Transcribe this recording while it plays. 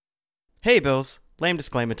Hey Bills, lame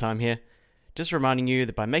disclaimer time here. Just reminding you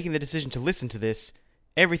that by making the decision to listen to this,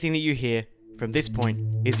 everything that you hear from this point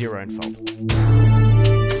is your own fault.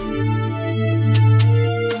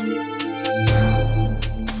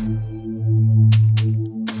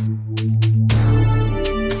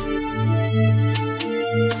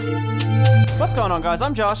 What's going on, guys?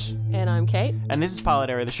 I'm Josh. And I'm Kate. And this is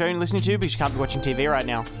Pilot Area, the show you're listening to because you can't be watching TV right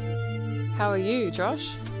now. How are you,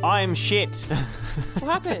 Josh? I'm shit. What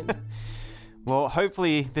happened? Well,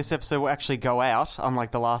 hopefully this episode will actually go out,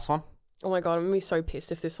 unlike the last one. Oh my god, I'm going to be so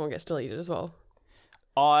pissed if this one gets deleted as well.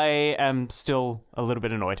 I am still a little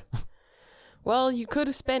bit annoyed. Well, you could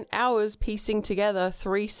have spent hours piecing together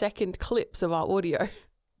 3-second clips of our audio.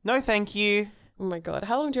 No, thank you. Oh my god,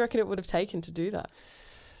 how long do you reckon it would have taken to do that?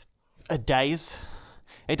 Days.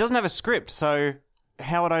 It doesn't have a script, so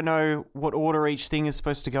how would I know what order each thing is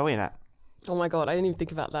supposed to go in at? Oh my god, I didn't even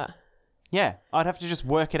think about that. Yeah, I'd have to just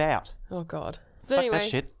work it out. Oh god. But Fuck anyway, that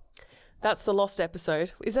shit. that's the lost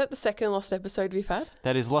episode. Is that the second lost episode we've had?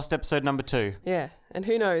 That is lost episode number 2. Yeah, and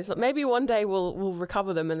who knows? Maybe one day we'll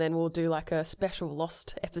recover them and then we'll do like a special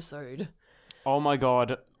lost episode. Oh my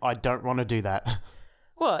god, I don't want to do that.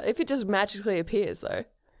 What, if it just magically appears though?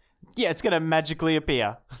 Yeah, it's going to magically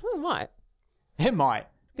appear. Well, it might. It might.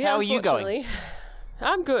 But yeah, how are you going? unfortunately,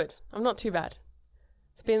 I'm good. I'm not too bad.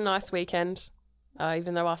 It's been a nice weekend,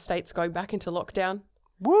 even though our state's going back into lockdown.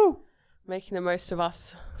 Woo! Making the most of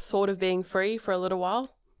us sort of being free for a little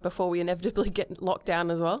while before we inevitably get locked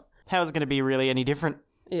down as well. How's it going to be really any different?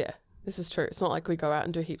 Yeah, this is true. It's not like we go out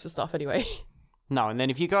and do heaps of stuff anyway. No, and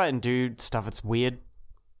then if you go out and do stuff, it's weird.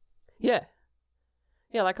 Yeah.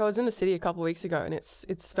 Yeah, like I was in the city a couple of weeks ago and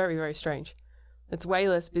it's very, very strange. It's way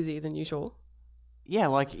less busy than usual. Yeah,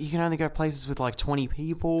 like you can only go places with like 20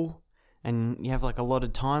 people and you have like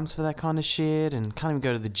allotted times for that kind of shit and can't even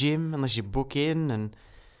go to the gym unless you book in and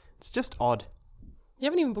it's just odd. You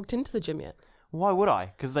haven't even booked into the gym yet. Why would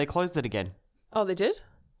I? Because they closed it again. Oh, they did?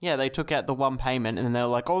 Yeah, they took out the one payment and then they were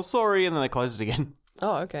like, oh, sorry, and then they closed it again.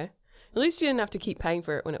 Oh, okay. At least you didn't have to keep paying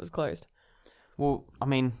for it when it was closed. Well, I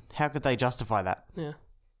mean, how could they justify that? Yeah.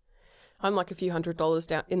 I'm like a few $100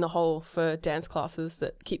 down in the hole for dance classes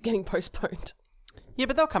that keep getting postponed. Yeah,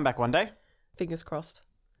 but they'll come back one day. Fingers crossed.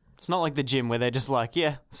 It's not like the gym where they're just like,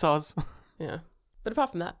 yeah, soz. Yeah. But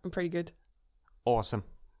apart from that, I'm pretty good. Awesome.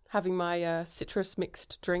 Having my citrus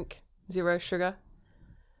mixed drink, 0 sugar.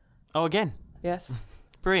 Oh, again. Yes.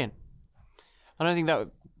 Brilliant. I don't think that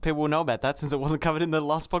people will know about that since it wasn't covered in the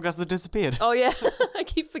last podcast that disappeared. Oh, yeah. I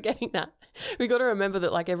keep forgetting that. We got to remember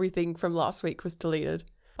that like everything from last week was deleted.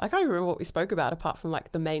 I can't even remember what we spoke about apart from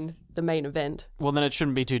like the main event. Well, then it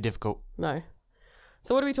shouldn't be too difficult. No.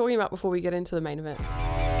 So what are we talking about before we get into the main event?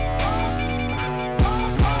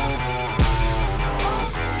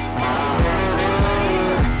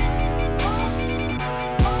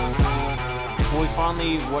 Well, we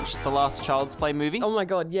finally watched the last Child's Play movie, Oh my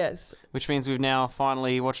god, yes. which means we've now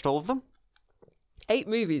finally watched all of them. 8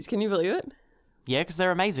 movies, can you believe it? Yeah, because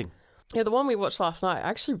they're amazing. Yeah, the one we watched last night, I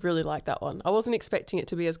actually really liked that one. I wasn't expecting it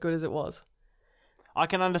to be as good as it was. I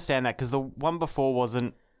can understand that because the one before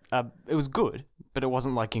wasn't, it was good, but it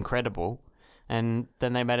wasn't like incredible. And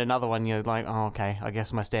then they made another one, you're like, oh, okay, I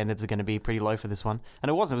guess my standards are going to be pretty low for this one. And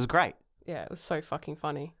it wasn't, it was great. Yeah, it was so fucking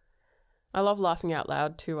funny. I love laughing out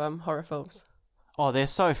loud to horror films. Oh, they're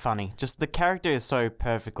so funny. Just the character is so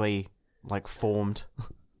perfectly, like, formed.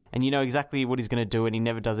 And you know exactly what he's going to do and he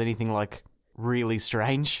never does anything, like, really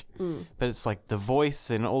strange. But it's like the voice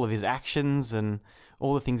and all of his actions and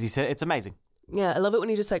all the things he said. It's amazing. Yeah, I love it when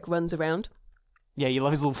he just like runs around. Yeah, you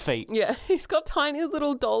love his little feet. Yeah, he's got tiny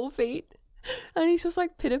little doll feet and he's just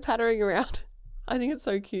like pitter-pattering around. I think it's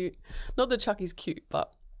so cute. Not that Chucky's cute,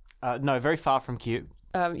 but... No, very far from cute.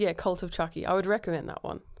 Yeah, Cult of Chucky. I would recommend that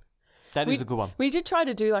one. That is a good one. We did try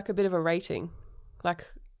to do like a bit of a rating, like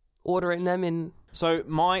ordering them in... So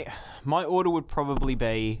my order would probably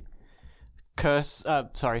be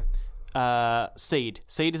Seed.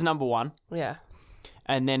 Seed is number 1. Yeah.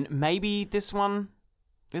 And then maybe this one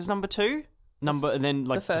is number 2. And then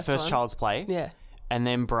like the first one. Child's Play. Yeah. And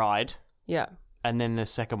then Bride. Yeah. And then the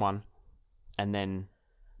second one. And then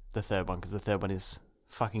the third one, because the third one is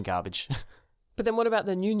fucking garbage. But then what about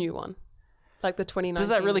the new one? Like the 2019... Does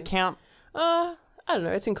that really count? I don't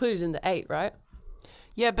know. It's included in the 8, right?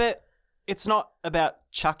 Yeah, but it's not about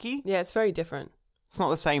Chucky. Yeah, it's very different. It's not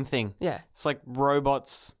the same thing. Yeah. It's like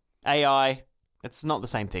robots, AI. It's not the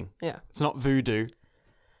same thing. Yeah. It's not voodoo.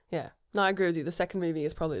 Yeah. No, I agree with you. The second movie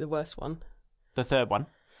is probably the worst one. The third one.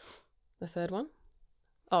 The third one?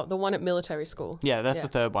 Oh, the one at military school. Yeah, that's the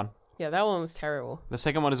third one. Yeah, that one was terrible. The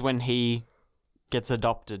second one is when he gets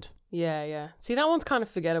adopted Yeah, yeah. See, that one's kind of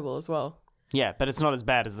forgettable as well. Yeah, but it's not as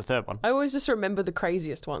bad as the third one. I always just remember the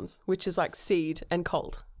craziest ones, which is like Seed and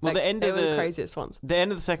Colt. Well, Like, the end they of were the the craziest ones. The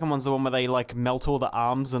end of the second one's the one where they like melt all the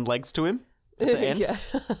arms and legs to him at the end. Yeah,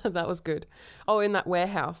 that was good. Oh, in that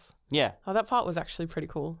warehouse. Yeah. Oh, that part was actually pretty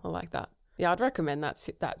cool. I like that. Yeah, I'd recommend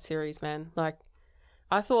that series, man. Like,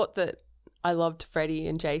 I thought that I loved Freddy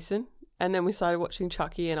and Jason, and then we started watching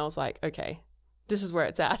Chucky, and I was like, okay, this is where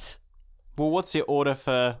it's at. Well, what's your order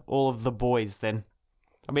for all of the boys then?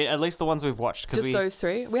 I mean, at least the ones we've watched. Just those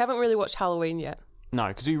three. We haven't really watched Halloween yet. No,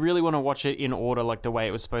 because we really want to watch it in order, like the way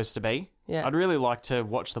it was supposed to be. Yeah. I'd really like to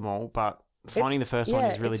watch them all, but finding the first one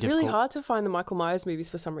is really difficult. It's really hard to find the Michael Myers movies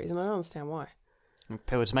for some reason. I don't understand why.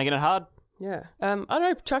 People are just making it hard. Yeah. I don't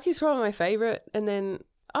know. Chucky's probably my favorite. And then,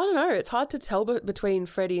 I don't know. It's hard to tell between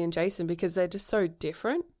Freddy and Jason because they're just so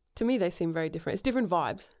different. To me, they seem very different. It's different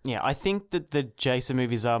vibes. Yeah, I think that the Jason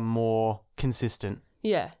movies are more consistent.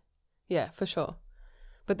 Yeah. Yeah, for sure.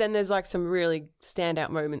 But then there's like some really standout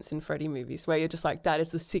moments in Freddy movies where you're just like, that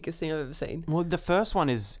is the sickest thing I've ever seen. Well, the first one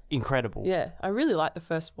is incredible. Yeah, I really like the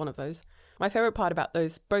first one of those. My favorite part about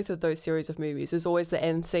both of those series of movies is always the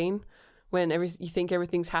end scene when you think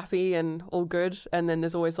everything's happy and all good, and then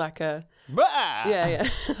there's always like a... Bah! Yeah.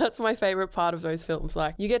 That's my favorite part of those films.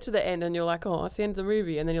 Like, you get to the end and you're like, oh, it's the end of the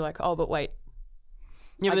movie, and then you're like, oh, but wait.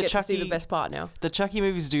 Yeah, but I get to see the best part now. The Chucky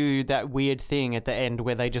movies do that weird thing at the end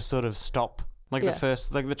where they just sort of stop. Like the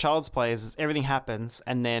first, like the Child's Play is everything happens,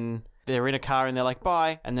 and then they're in a car and they're like,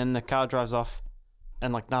 bye, and then the car drives off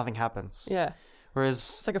and like nothing happens. Yeah. Whereas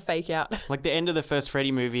It's like a fake out. like the end of the first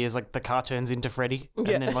Freddy movie is like the car turns into Freddy and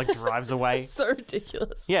Yeah. then like drives away. It's so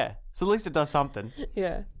ridiculous. Yeah. So at least it does something.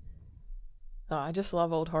 Yeah. Oh, I just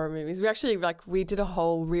love old horror movies. We actually we did a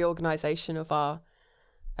whole reorganization of our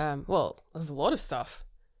of a lot of stuff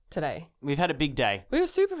today. We've had a big day. We were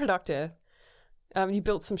super productive. You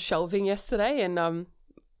built some shelving yesterday, and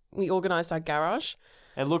we organised our garage.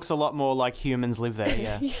 It looks a lot more like humans live there,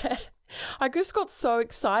 yeah. Yeah. I just got so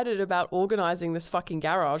excited about organising this fucking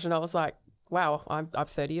garage, and I was like, wow, I'm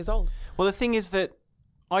 30 years old. Well, the thing is that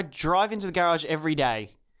I drive into the garage every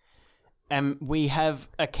day, and we have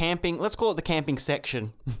a camping, let's call it the camping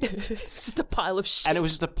section. It's just a pile of shit. And it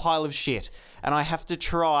was just a pile of shit. And I have to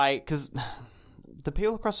try, because the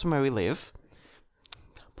people across from where we live,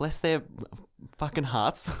 bless their fucking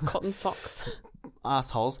hearts, Cotton socks.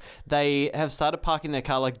 assholes, they have started parking their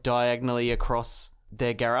car like diagonally across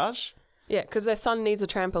their garage. Yeah, because their son needs a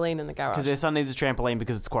trampoline in the garage. Because their son needs a trampoline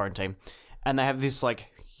because it's quarantine. And they have this like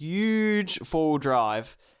huge four-wheel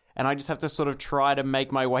drive, and I just have to sort of try to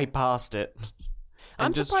make my way past it. And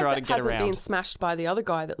I'm just surprised try to it get hasn't around. been smashed by the other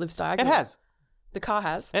guy that lives It diagonally. has. The car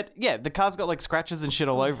has. Yeah, the car's got like scratches and shit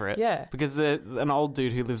all over it. Yeah. Because there's an old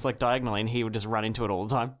dude who lives like diagonally and he would just run into it all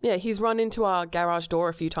the time. Yeah, he's run into our garage door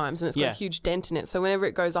a few times and it's got Yeah. a huge dent in it. So whenever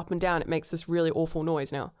it goes up and down, it makes this really awful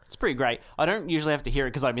noise now. It's pretty great. I don't usually have to hear it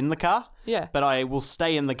because I'm in the car. Yeah. But I will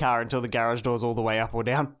stay in the car until the garage door's all the way up or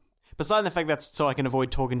down. Besides the fact that's so I can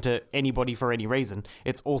avoid talking to anybody for any reason,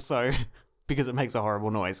 it's also because it makes a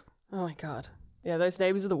horrible noise. Oh my God. Yeah, those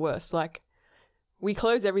neighbors are the worst. Like, we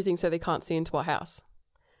close everything so they can't see into our house.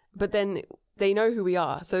 But then they know who we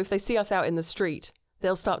are. So if they see us out in the street,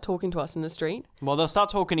 they'll start talking to us in the street. Well, they'll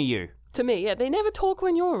start talking to you. To me, yeah, they never talk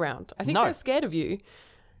when you're around. I think No. they're scared of you.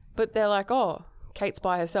 But they're like, oh, Kate's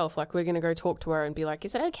by herself. Like, we're going to go talk to her and be like,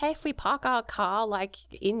 is it okay if we park our car, like,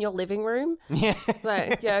 in your living room? Yeah.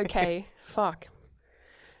 Like, yeah, okay. Fuck.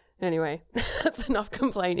 Anyway, that's enough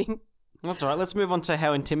complaining. That's all right. Let's move on to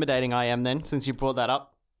how intimidating I am then, since you brought that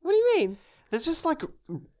up. What do you mean? There's just like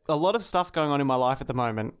a lot of stuff going on in my life at the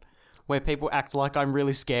moment where people act like I'm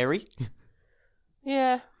really scary.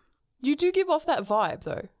 Yeah. You do give off that vibe,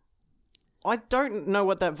 though. I don't know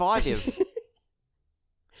what that vibe is.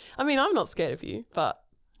 I mean, I'm not scared of you, but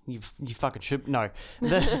You fucking should. No.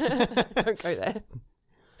 don't go there.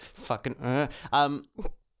 Fucking.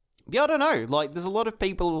 Yeah, I don't know. Like, there's a lot of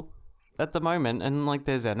people at the moment, and like,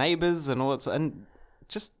 there's our neighbours and all that, and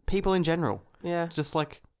just people in general. Yeah. Just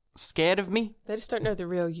like scared of me. They just don't know the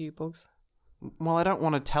real you, Bugs. Well, I don't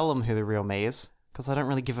want to tell them who the real me is because I don't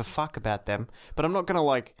really give a fuck about them. But I'm not gonna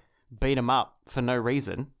like beat them up for no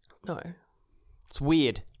reason. No. It's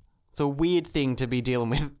weird. It's a weird thing to be dealing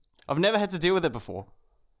with. I've never had to deal with it before.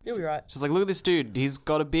 You'll be right. Just like, look at this dude. He's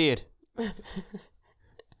got a beard.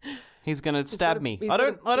 He's gonna stab me. I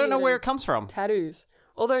don't know where it comes from. Tattoos.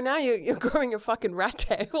 Although now you're growing a fucking rat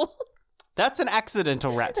tail. That's an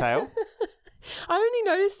accidental rat tail. I only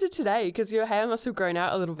noticed it today because your hair must have grown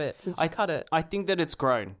out a little bit since you cut it. I think that it's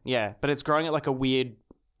grown, yeah, but it's growing at like a weird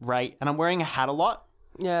rate, and I'm wearing a hat a lot,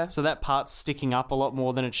 Yeah. so that part's sticking up a lot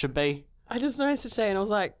more than it should be. I just noticed it today and I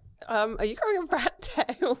was like, Are you growing a rat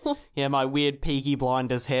tail? Yeah, my weird Peaky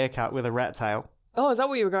Blinders haircut with a rat tail. Oh, is that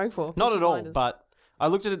what you were going for? Not Peaky at all, Blinders. but I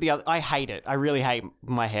looked at it I hate it. I really hate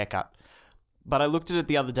my haircut. But I looked at it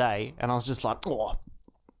the other day and I was just like, oh,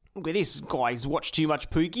 look at this guy's watched too much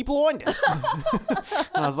Peaky Blinders. And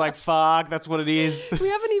I was like, fuck, that's what it is. We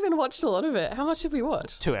haven't even watched a lot of it. How much did we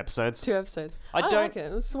watch? 2 episodes. 2 episodes. I don't- like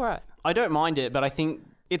it. It's all right. I don't mind it, but I think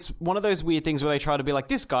it's one of those weird things where they try to be like,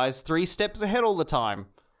 this guy's 3 steps ahead all the time.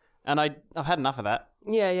 And I've had enough of that.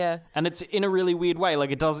 Yeah. And it's in a really weird way. Like,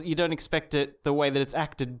 you don't expect it the way that it's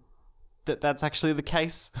acted, that's actually the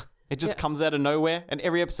case. It just comes out of nowhere. And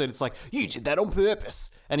every episode it's like, you did that on purpose.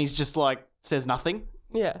 And he's just like, says nothing.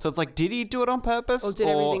 Yeah. So it's like, did he do it on purpose? Or did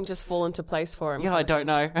everything just fall into place for him? Yeah, I don't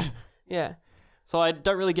know. Yeah. So I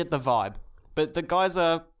don't really get the vibe. But the guys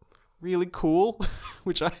are really cool,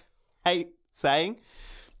 which I hate saying,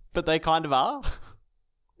 but they kind of are.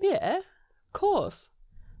 Yeah. Of course.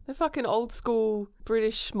 They're fucking old school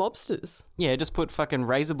British mobsters. Yeah, just put fucking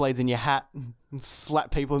razor blades in your hat and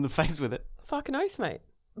slap people in the face with it. Fucking oath, mate.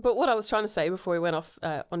 But what I was trying to say before we went off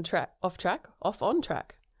on track, Off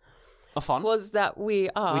on. was that we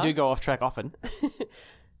do go off track often.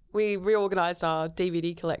 we reorganized our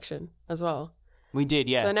DVD collection as well. We did,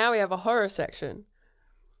 yeah. So now we have a horror section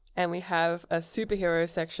and we have a superhero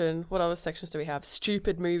section. What other sections do we have?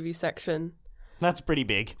 Stupid movie section. That's pretty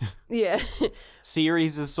big. Yeah.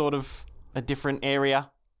 Series is sort of a different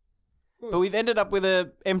area. But we've ended up with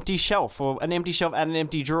an empty shelf and an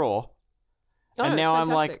empty drawer. Oh, and it's now I'm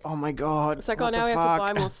fantastic. like, oh my God. It's like, what now the we have fuck?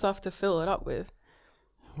 to buy more stuff to fill it up with.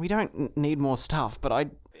 We don't need more stuff, but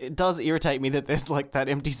it does irritate me that there's like that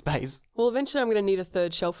empty space. Well, eventually I'm going to need a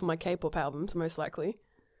third shelf for my K-pop albums, most likely.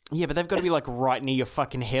 Yeah, but they've got to be like right near your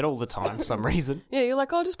fucking head all the time for some reason. Yeah, you're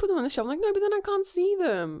like, oh, just put them on the shelf. I'm like, no, but then I can't see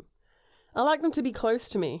them. I like them to be close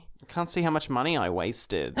to me. I can't see how much money I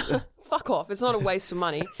wasted. Fuck off. It's not a waste of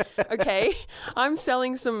money. Okay. I'm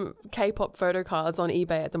selling some K-pop photo cards on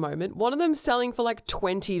eBay at the moment. One of them's selling for like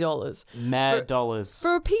 $20 Mad dollars.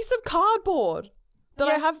 for a piece of cardboard that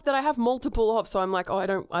I have multiple of. So I'm like, oh, I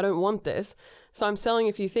don't want this. So I'm selling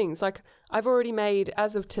a few things. Like I've already made,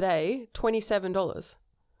 as of today, $27.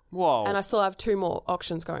 Whoa. And I still have 2 more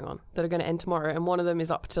auctions going on that are going to end tomorrow. And one of them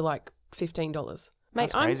is up to like $15. Mate,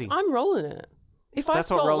 That's crazy. I'm rolling in it. That's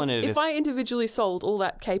what rolling in it if is. I individually sold all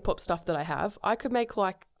that K-pop stuff that I have, I could make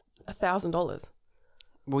like $1,000.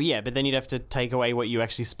 Well, yeah, but then you'd have to take away what you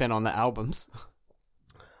actually spent on the albums.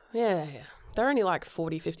 Yeah. They're only like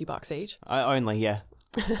 $40-$50 each. Only, yeah.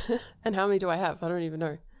 And how many do I have? I don't even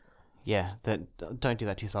know. Yeah, don't do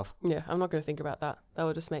that to yourself. Yeah, I'm not going to think about that. That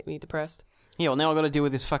would just make me depressed. Yeah, well, now I've got to deal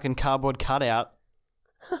with this fucking cardboard cutout.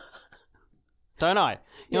 Don't I?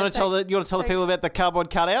 You want to tell the people about the cardboard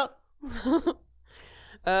cutout?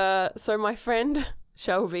 So my friend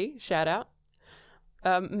Shelby, shout out,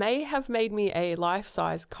 may have made me a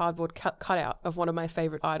life-size cardboard cutout of one of my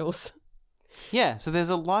favorite idols. Yeah, so there's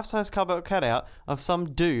a life-size cardboard cutout of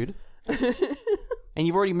some dude, and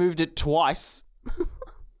you've already moved it twice.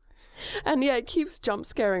 And yeah, it keeps jump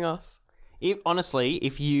scaring us. Honestly,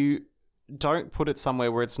 if you don't put it somewhere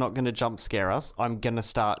where it's not going to jump scare us, I'm going to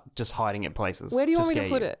start just hiding it places. Where do you want me to scare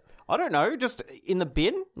put you. it? I don't know, just in the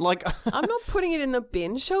bin? Like, I'm not putting it in the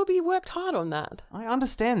bin. Shelby worked hard on that. I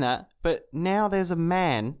understand that, but now there's a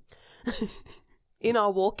man In our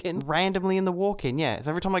walk-in. randomly in the walk-in, yeah. So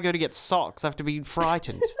every time I go to get socks, I have to be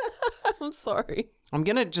frightened. I'm sorry. I'm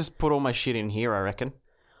going to just put all my shit in here, I reckon.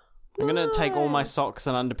 I'm going to take all my socks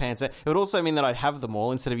and underpants out. It would also mean that I'd have them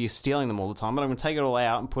all instead of you stealing them all the time, but I'm going to take it all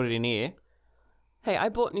out and put it in here. Hey, I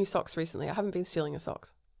bought new socks recently. I haven't been stealing your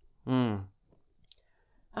socks. I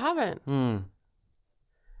haven't. We'll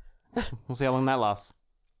see how long that lasts.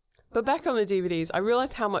 But back on the DVDs, I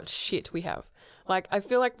realized how much shit we have. Like, I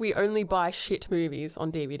feel like we only buy shit movies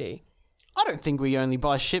on DVD. I don't think we only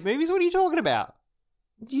buy shit movies. What are you talking about?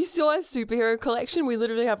 You saw our superhero collection? We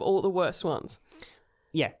literally have all the worst ones.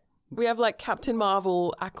 Yeah. We have like Captain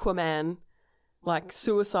Marvel, Aquaman, like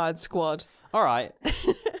Suicide Squad. All right.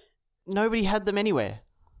 Nobody had them anywhere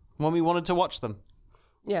when we wanted to watch them.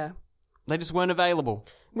 Yeah. They just weren't available.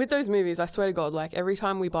 With those movies, I swear to God, like every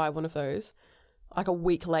time we buy one of those, like a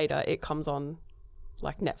week later, it comes on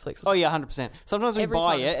like Netflix. Oh, yeah, 100%. Sometimes we Every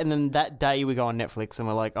buy time. it, and then that day we go on Netflix and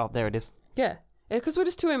we're like, oh, there it is. Yeah. Because we're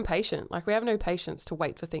just too impatient. Like, we have no patience to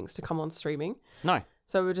wait for things to come on streaming. No.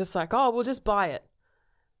 So we're just like, oh, we'll just buy it.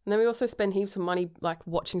 And then we also spend heaps of money, like,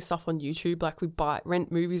 watching stuff on YouTube. Like, we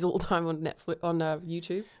rent movies all the time on Netflix, on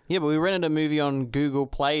YouTube. Yeah, but we rented a movie on Google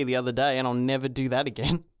Play the other day, and I'll never do that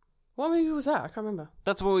again. What movie was that? I can't remember.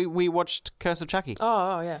 That's what we watched Curse of Chucky.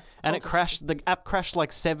 Oh yeah. And it crashed. The app crashed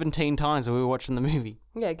like 17 times when we were watching the movie.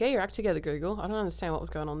 Yeah, get your act together, Google. I don't understand what was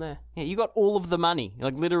going on there. Yeah, you got all of the money.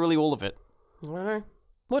 Like, literally all of it. I don't know.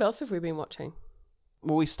 What else have we been watching?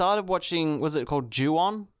 Well, we started watching, was it called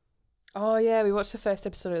Ju-On? Oh yeah, we watched the first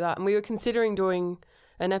episode of that. And we were considering doing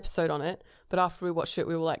an episode on it. But after we watched it,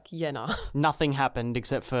 we were like, yeah, nah. Nothing happened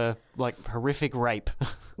except for, like, horrific rape.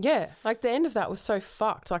 Yeah, like the end of that was so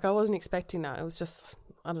fucked. Like I wasn't expecting that. It was just,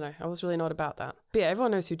 I don't know. I was really not about that. But yeah,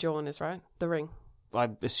 everyone knows who Ju-On is, right? The Ring. I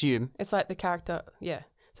assume. It's like the character, yeah.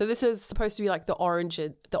 So this is supposed to be like the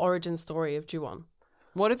origin story of Ju-On.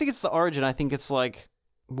 Well, I don't think it's the origin. I think it's, like,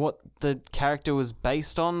 what the character was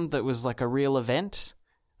based on that was, like, a real event.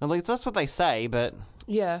 And, like, that's what they say, but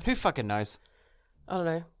Yeah, who fucking knows? I don't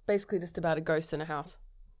know. Basically just about a ghost in a house.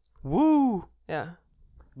 Woo! Yeah.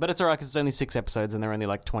 But it's alright because it's only 6 episodes and they're only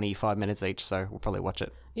like 25 minutes each, so we'll probably watch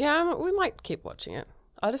it. Yeah, we might keep watching it.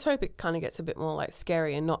 I just hope it kind of gets a bit more like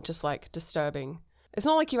scary and not just like disturbing. It's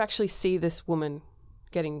not like you actually see this woman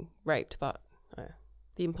getting raped, but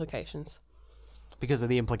the implications. Because of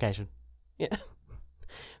the implication. Yeah.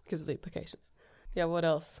 Because of the implications. Yeah, what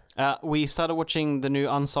else? We started watching the new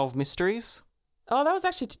Unsolved Mysteries. Oh, that was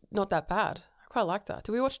actually not that bad. I quite like that.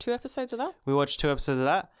 Did we watch 2 episodes of that? We watched 2 episodes of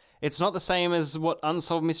that. It's not the same as what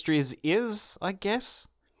Unsolved Mysteries is, I guess.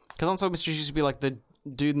 Because Unsolved Mysteries used to be like the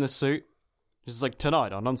dude in the suit. Just like,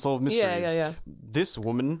 tonight on Unsolved Mysteries. Yeah. This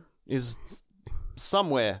woman is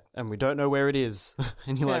somewhere and we don't know where it is.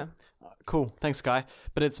 And you're like, oh, cool, thanks, guy.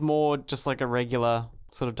 But it's more just like a regular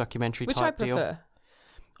sort of documentary Which type I prefer. deal.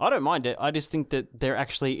 I don't mind it. I just think that they're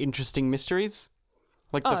actually interesting mysteries.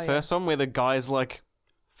 Like the first one where the guy's like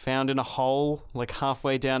found in a hole like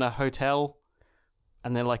halfway down a hotel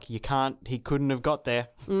and they're like, he couldn't have got there.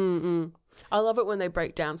 I love it when they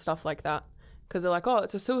break down stuff like that because they're like, oh,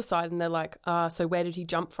 it's a suicide. And they're like, so where did he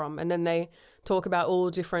jump from? And then they talk about all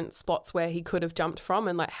different spots where he could have jumped from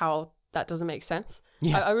and like how that doesn't make sense.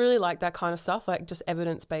 Yeah. I really like that kind of stuff, like just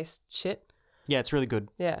evidence-based shit. Yeah, it's really good.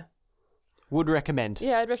 Yeah. Would recommend.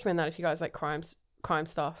 Yeah, I'd recommend that if you guys like crime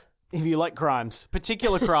stuff. If you like crimes,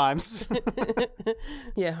 particular crimes.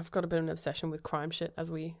 Yeah, I've got a bit of an obsession with crime shit, as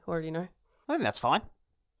we already know. I think that's fine.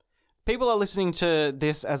 People are listening to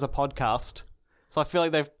this as a podcast, so I feel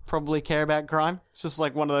like they probably care about crime. It's just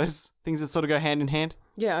like one of those things that sort of go hand in hand.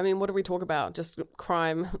 Yeah, I mean, what do we talk about? Just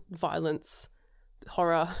crime, violence,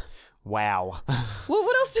 horror. Wow. Well,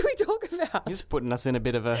 what else do we talk about? You're just putting us in a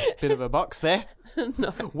bit of a box there.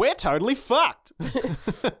 No. We're totally fucked.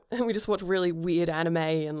 And we just watch really weird anime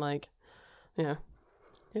and like, yeah.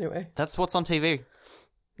 Anyway. That's what's on TV.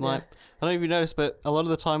 Like, I don't know if you noticed, but a lot of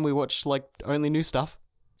the time we watch like only new stuff.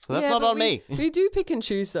 So that's not on me. We do pick and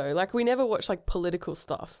choose though. Like we never watch like political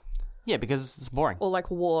stuff Yeah, because it's boring. or like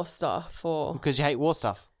war stuff or Because you hate war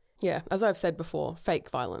stuff. yeah, as I've said before, fake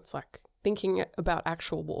violence, like thinking about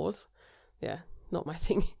actual wars. Yeah, not my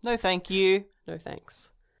thing. No, thank you. No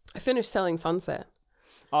thanks. I finished Selling Sunset.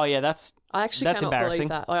 Oh yeah, I actually that's cannot embarrassing. believe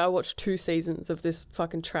that. Like, I watched 2 seasons of this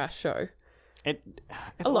fucking trash show. it's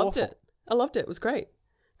I loved awful. it. I loved it. It was great.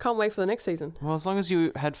 Can't wait for the next season. Well, as long as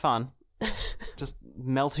you had fun, just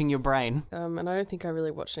melting your brain. And I don't think I really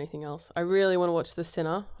watched anything else. I really want to watch The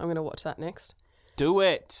Sinner. I'm going to watch that next. Do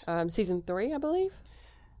it. Season 3, I believe.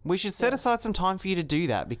 We should set aside some time for you to do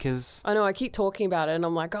that because I know, I keep talking about it and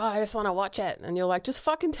I'm like, oh, I just want to watch it. And you're like, just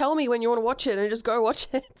fucking tell me when you want to watch it and just go watch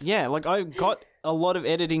it. yeah, like I've got a lot of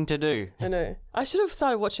editing to do. I know. I should have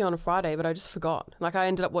started watching on a Friday, but I just forgot. Like I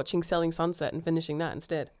ended up watching Selling Sunset and finishing that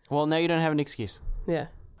instead. Well, now you don't have an excuse. Yeah.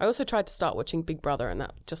 I also tried to start watching Big Brother and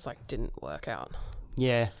that just like didn't work out.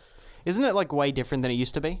 Yeah. Isn't it like way different than it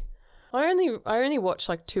used to be? I only watched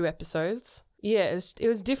like 2 episodes. Yeah, it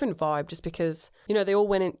was a different vibe just because, you know, they all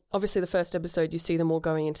went in. Obviously, the first episode, you see them all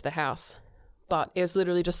going into the house. But it was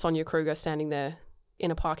literally just Sonia Kruger standing there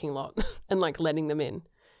in a parking lot and like letting them in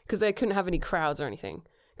because they couldn't have any crowds or anything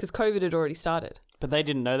because COVID had already started. But they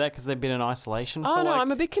didn't know that because they've been in isolation for Oh, no, like...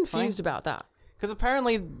 I'm a bit confused about that. Because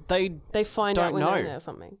apparently they find don't out when know. they're in there or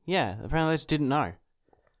something. Yeah, apparently they just didn't know.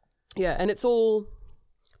 Yeah, and it's all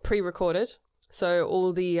pre-recorded. So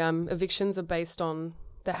all the evictions are based on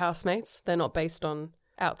the housemates. They're not based on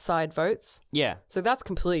outside votes. Yeah. So that's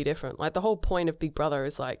completely different. Like the whole point of Big Brother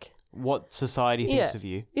is like... What society thinks of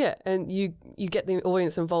you. Yeah, and you get the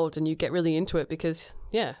audience involved and you get really into it because,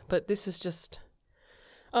 yeah, but this is just...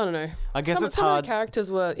 I don't know. I guess it's some hard. of the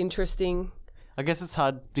characters were interesting. I guess it's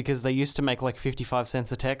hard because they used to make like 55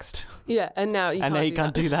 cents a text. Yeah, and now you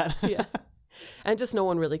can't do that. Yeah. And just no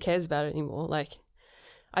one really cares about it anymore. Like,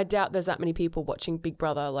 I doubt there's that many people watching Big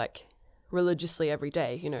Brother, like, religiously every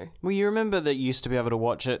day, you know. Well, you remember that you used to be able to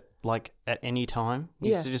watch it like at any time.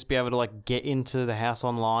 You used to just be able to like get into the house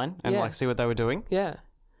online and like see what they were doing. Yeah.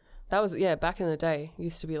 That was, back in the day, it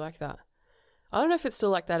used to be like that. I don't know if it's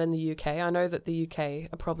still like that in the UK. I know that the UK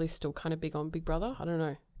are probably still kind of big on Big Brother. I don't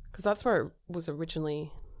know. Because that's where it was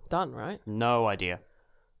originally done, right? No idea.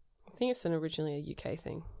 I think it's originally a UK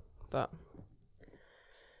thing. But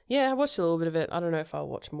yeah, I watched a little bit of it. I don't know if I'll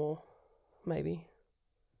watch more. Maybe.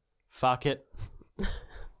 Fuck it.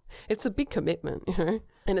 It's a big commitment, you know?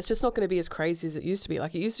 And it's just not going to be as crazy as it used to be.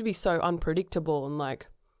 Like, it used to be so unpredictable and, like,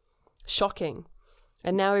 shocking.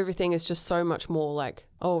 And now everything is just so much more like,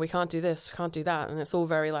 oh, we can't do this, we can't do that. And it's all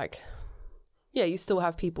very, like, yeah, you still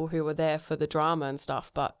have people who are there for the drama and stuff,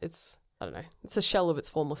 but it's, I don't know, it's a shell of its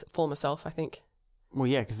former self, I think. Well,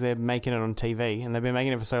 yeah, because they're making it on TV, and they've been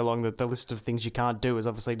making it for so long that the list of things you can't do is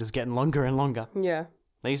obviously just getting longer and longer. Yeah.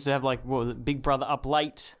 They used to have, like, what was it, Big Brother Up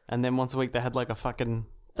Late, and then once a week they had, like, a fucking...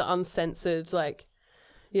 The uncensored, like,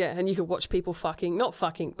 yeah, and you could watch people not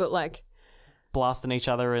fucking, but, like... blasting each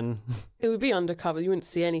other and... It would be undercover, you wouldn't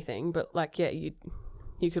see anything, but, like, yeah, you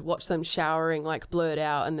could watch them showering, like, blurred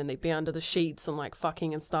out, and then they'd be under the sheets and, like,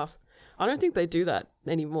 fucking and stuff. I don't think they do that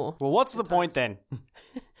anymore. Well, what's the point then?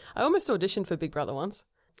 I almost auditioned for Big Brother once.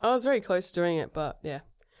 I was very close to doing it, but, yeah.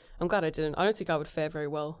 I'm glad I didn't. I don't think I would fare very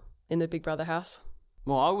well in the Big Brother house.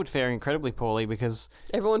 Well, I would fare incredibly poorly because...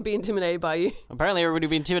 Everyone would be intimidated by you. Apparently everybody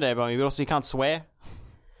would be intimidated by me, but also you can't swear.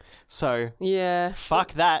 So... Yeah.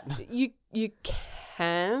 Fuck that. You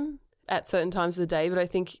can at certain times of the day, but I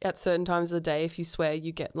think at certain times of the day, if you swear,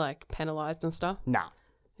 you get, like, penalised and stuff. Nah.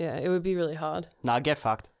 Yeah, it would be really hard. Nah, get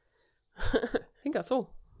fucked. I think that's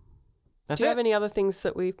all. That's Do you it? have any other things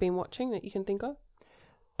that we've been watching that you can think of?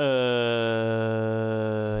 Nah.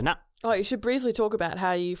 Oh, you should briefly talk about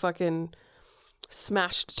how you fucking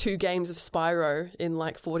smashed 2 games of Spyro in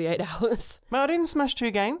like 48 hours. Well, I didn't smash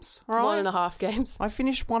 2 games, all right? 1.5 games. I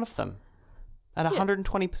finished one of them at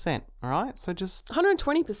 120%, all right? So just...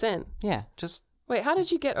 120%? Yeah, just... Wait, how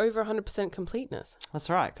did you get over 100% completeness? That's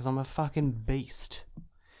right, because I'm a fucking beast.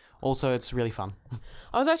 Also, it's really fun.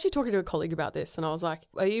 I was actually talking to a colleague about this, and I was like,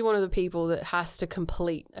 are you one of the people that has to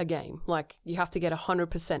complete a game? Like, you have to get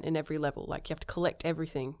 100% in every level. Like, you have to collect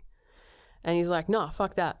everything. And he's like, nah,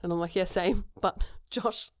 fuck that. And I'm like, yeah, same. But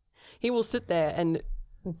Josh, he will sit there and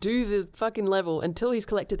do the fucking level until he's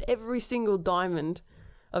collected every single diamond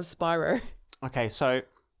of Spyro. Okay, so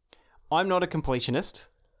I'm not a completionist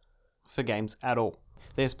for games at all.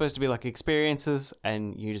 They're supposed to be like experiences,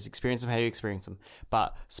 and you just experience them how you experience them.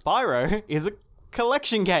 But Spyro is a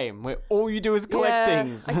collection game where all you do is collect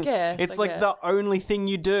things. I guess. It's the only thing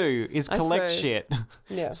you do is collect shit.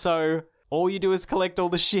 Yeah. So all you do is collect all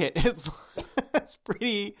the shit. It's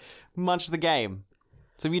pretty much the game.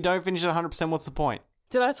 So if you don't finish it 100%, what's the point?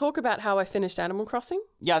 Did I talk about how I finished Animal Crossing?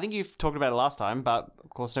 Yeah, I think you've talked about it last time, but of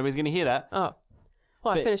course nobody's going to hear that. Oh.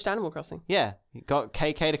 Well, I finished Animal Crossing. Yeah. You got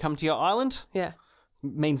KK to come to your island. Yeah.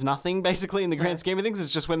 Means nothing, basically, in the grand scheme of things.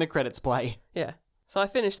 It's just when the credits play. Yeah. So I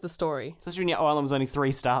finished the story. Especially when your island was only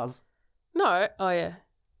 3 stars. No. Oh, yeah.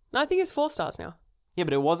 No, I think it's 4 stars now. Yeah,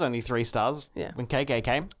 but it was only 3 stars when KK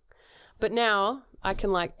came. But now I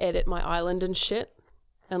can, like, edit my island and shit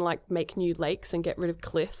and, like, make new lakes and get rid of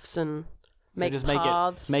cliffs and make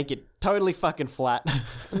paths. Make it totally fucking flat.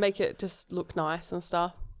 And make it just look nice and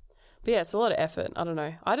stuff. But, yeah, it's a lot of effort. I don't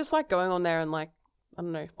know. I just like going on there and, like, I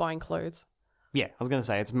don't know, buying clothes. Yeah, I was going to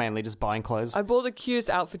say, it's mainly just buying clothes. I bought the cutest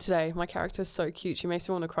outfit today. My character's so cute. She makes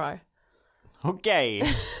me want to cry. Okay.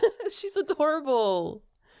 She's adorable.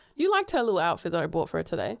 You liked her little outfit that I bought for her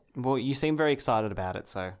today. Well, you seem very excited about it,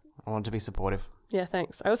 so I wanted to be supportive. Yeah,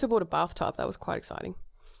 thanks. I also bought a bathtub. That was quite exciting.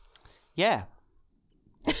 Yeah.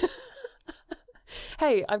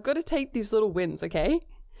 Hey, I've got to take these little wins, okay?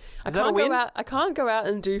 Is that a win? I can't go out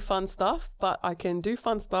and do fun stuff, but I can do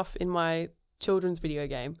fun stuff in my children's video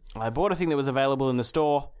game. I bought a thing that was available in the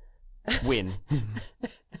store. Win.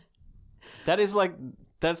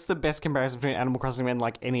 That's the best comparison between Animal Crossing and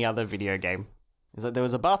like any other video game. Is that there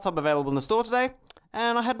was a bathtub available in the store today,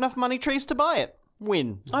 and I had enough money trees to buy it.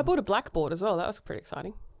 Win. I bought a blackboard as well. That was pretty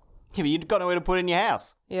exciting. Yeah, but you've got nowhere to put it in your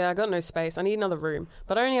house. Yeah, I got no space. I need another room.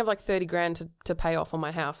 But I only have like 30 grand to pay off on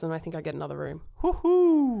my house, and I think I get another room.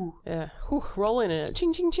 Woohoo! Yeah. Whew, rolling in it.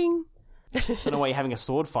 Ching, ching, ching. I don't know why you're having a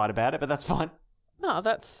sword fight about it, but that's fine. No,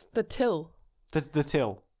 that's the till. The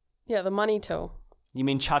till. Yeah, the money till. You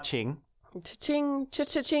mean cha-ching? Cha-ching,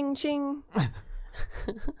 cha-cha-ching, ching.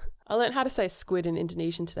 I learned how to say squid in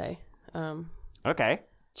Indonesian today. Okay.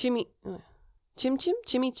 Chim, chim,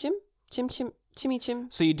 chimmy, chim, chim, chimmy, chim.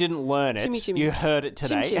 So you didn't learn it. Chimmy. You heard it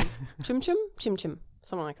today. Chim, chim.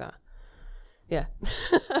 Something like that. Yeah.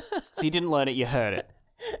 So you didn't learn it, you heard it.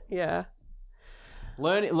 Yeah.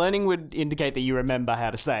 Learning would indicate that you remember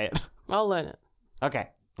how to say it. I'll learn it. Okay,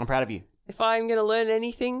 I'm proud of you. If I'm going to learn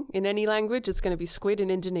anything in any language, it's going to be Squid in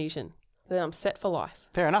Indonesian. Then I'm set for life.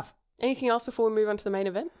 Fair enough. Anything else before we move on to the main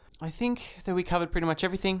event? I think that we covered pretty much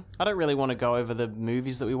everything. I don't really want to go over the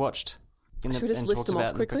movies that we watched. Should we just list them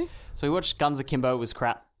off quickly? So we watched Guns Akimbo. It was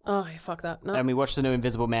crap. Oh, yeah, fuck that. No. And we watched The New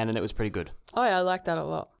Invisible Man, and it was pretty good. Oh, yeah, I like that a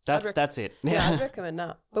lot. That's it. Yeah, I'd recommend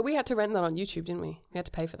that. But we had to rent that on YouTube, didn't we? We had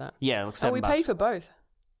to pay for that. Yeah, like $7. We paid for both.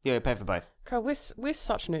 Yeah, we paid for both. God, we're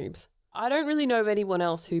such noobs. I don't really know of anyone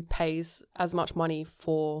else who pays as much money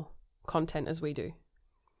for content as we do.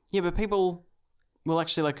 Yeah, but people will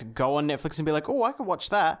actually like go on Netflix and be like, oh, I could watch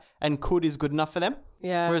that, and could is good enough for them.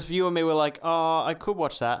 Yeah. Whereas you and me were like, oh, I could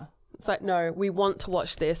watch that. It's like, no, we want to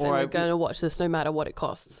watch this, and we're going to watch this no matter what it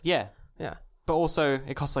costs. Yeah. Yeah. But also,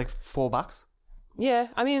 it costs like $4. Yeah.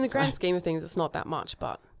 I mean, in the grand scheme of things, it's not that much,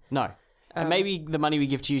 but... No. And maybe the money we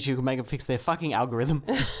give to YouTube can make them fix their fucking algorithm.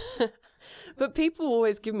 But people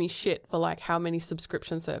always give me shit for like how many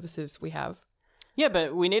subscription services we have. Yeah,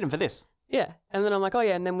 but we need them for this. Yeah. And then I'm like, oh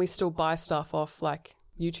yeah, and then we still buy stuff off like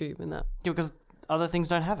YouTube and that. Yeah, because other things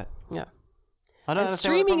don't have it. Yeah. I don't And understand what the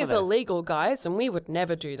streaming is problem with illegal, guys, and we would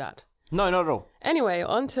never do that. No, not at all. Anyway,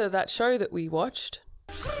 on to that show that we watched.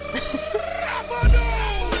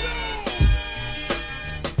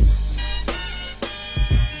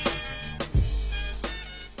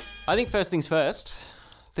 I think first things first,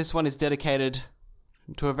 this one is dedicated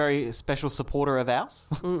to a very special supporter of ours.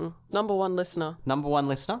 Number one listener. Number one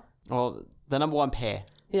listener, or the number one pair.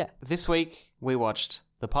 Yeah. This week, we watched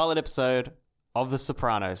the pilot episode of The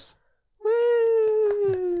Sopranos.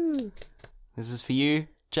 Woo! This is for you,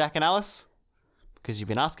 Jack and Alice, because you've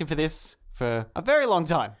been asking for this for a very long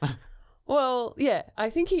time. Well, yeah, I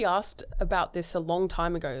think he asked about this a long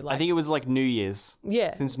time ago. Like, I think it was like New Year's.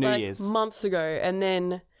 yeah, since New Year's. months ago. And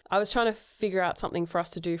then I was trying to figure out something for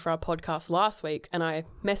us to do for our podcast last week, and I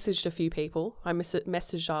messaged a few people. I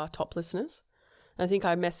messaged our top listeners. I think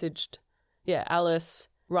I messaged, Alice,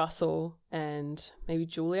 Russell, and maybe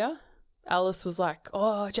Julia. Alice was like,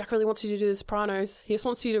 oh, Jack really wants you to do The Sopranos. He just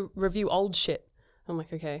wants you to review old shit. I'm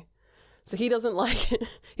like, okay. So he doesn't like it.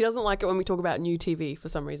 He doesn't like it when we talk about new TV for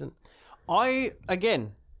some reason. I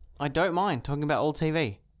don't mind talking about old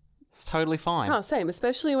TV. It's totally fine. Oh, same,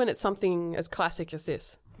 especially when it's something as classic as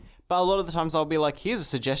this. But a lot of the times I'll be like, here's a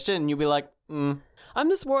suggestion, and you'll be like, I'm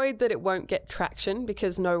just worried that it won't get traction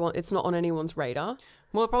because it's not on anyone's radar.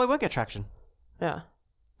 well, it probably won't get traction. Yeah.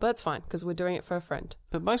 But that's fine because we're doing it for a friend.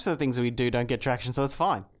 But most of the things that we do don't get traction, so it's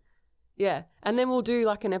fine. Yeah. And then we'll do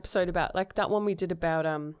like an episode about like that one we did about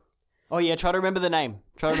Oh yeah, try to remember the name.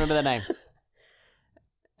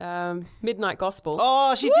 Midnight Gospel.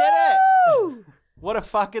 Oh, she did it! What a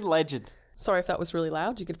fucking legend. Sorry if that was really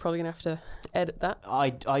loud. You're probably going to have to edit that. I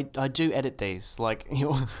do edit these. Like,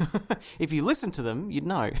 if you listen to them, you'd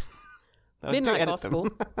know. Midnight Gospel.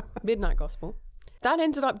 Midnight Gospel. That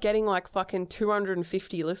ended up getting like fucking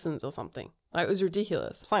 250 listens or something. Like, it was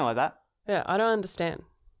ridiculous. Something like that. Yeah, I don't understand.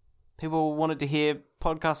 People wanted to hear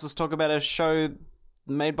podcasters talk about a show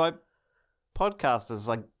made by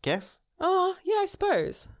podcasters, I guess. Oh, yeah, I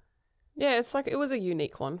suppose. Yeah, it's like, it was a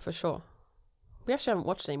unique one for sure. We actually haven't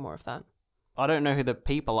watched any more of that. I don't know who the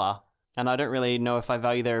people are, and I don't really know if I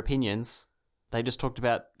value their opinions. They just talked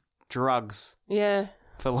about drugs Yeah.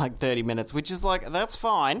 for like 30 minutes, which is like, that's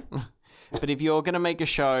fine. But if you're going to make a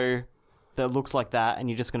show that looks like that and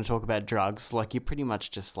you're just going to talk about drugs, like, you're pretty much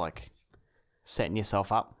just like setting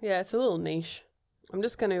yourself up. Yeah, it's a little niche. I'm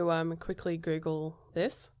just going to quickly Google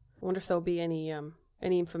this. I wonder if there'll be any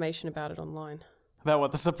information about it online. About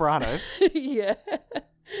what, The Sopranos? Yeah.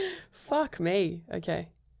 Fuck me. Okay.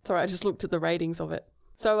 Sorry, I just looked at the ratings of it.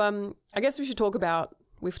 So I guess we've talked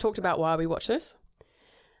about why we watch this.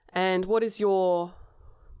 And what is your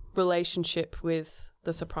relationship with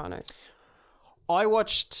The Sopranos? I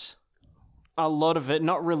watched a lot of it,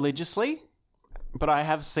 not religiously, but I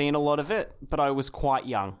have seen a lot of it, but I was quite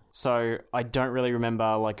young, so I don't really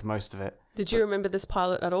remember like most of it. Did you remember this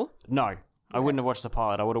pilot at all? No, I wouldn't have watched the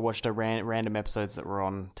pilot. I would have watched random episodes that were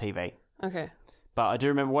on TV. Okay. But I do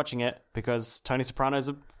remember watching it because Tony Soprano's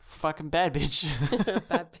a fucking bad bitch.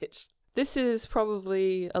 Bad bitch. This is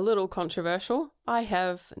probably a little controversial. I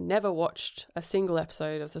have never watched a single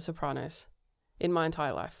episode of The Sopranos in my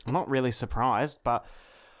entire life. I'm not really surprised, but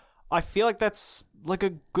I feel like that's like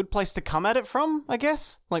a good place to come at it from, I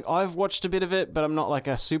guess. Like, I've watched a bit of it, but I'm not like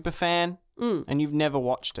a super fan, and you've never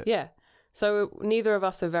watched it. Yeah. So neither of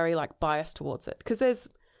us are very like biased towards it because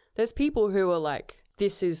there's people who are like,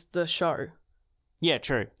 this is the show. Yeah,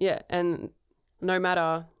 true. Yeah, and no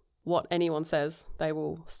matter what anyone says, they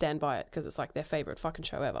will stand by it because it's like their favorite fucking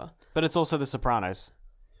show ever. But it's also The Sopranos,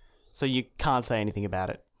 so you can't say anything about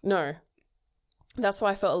it. No. That's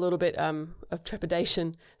why I felt a little bit of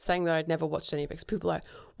trepidation saying that I'd never watched any of it. 'Cause people are like,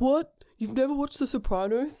 what? You've never watched The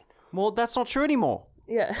Sopranos? Well, that's not true anymore.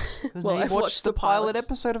 Yeah. Well, I've watched the pilot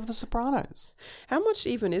episode of The Sopranos. How much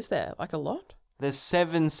even is there? Like a lot? There's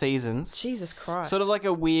 7 seasons. Jesus Christ. Sort of like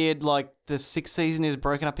a weird, like, the 6th season is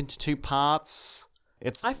broken up into 2 parts.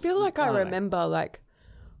 I feel like I don't know. remember, like,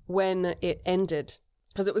 when it ended,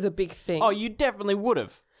 because it was a big thing. Oh, you definitely would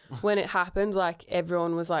have. When it happened, like,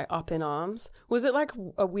 everyone was, like, up in arms. Was it, like,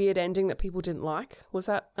 a weird ending that people didn't like?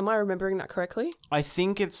 Am I remembering that correctly? I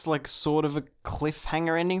think it's, like, sort of a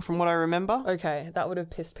cliffhanger ending from what I remember. Okay, that would have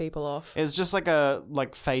pissed people off. It's just like a,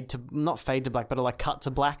 like, not fade to black, but a, like, cut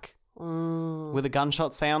to black with a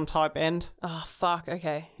gunshot sound type end. Oh, fuck,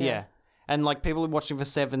 okay. Yeah. And, like, people are watching for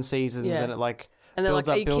 7 seasons Yeah. and it, like, And they're builds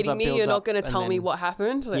like, up, are you builds kidding up, me? builds You're not up, going to and tell me then- what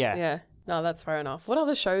happened? Like, Yeah. Yeah. No, that's fair enough. What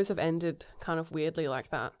other shows have ended kind of weirdly like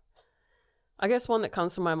that? I guess one that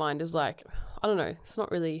comes to my mind is like, I don't know, it's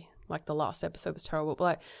not really like the last episode was terrible, but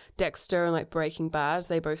like Dexter and like Breaking Bad,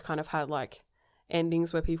 they both kind of had like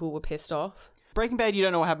endings where people were pissed off. Breaking Bad, you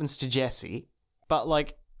don't know what happens to Jesse, but,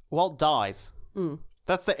 like, Walt dies.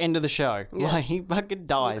 That's the end of the show. Yeah. Like, he fucking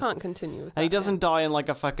dies. You can't continue with that. And he doesn't die in, like,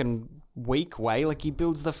 a fucking weak way. Like, he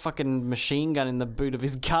builds the fucking machine gun in the boot of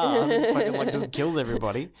his car and fucking, like, just kills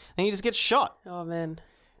everybody. And he just gets shot. Oh, man.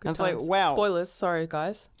 Good And it's like, times. wow. Spoilers. Sorry,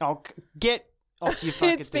 guys. Oh, get off your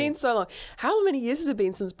fucking It's been so long. How many years has it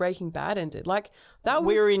been since Breaking Bad ended? Like, that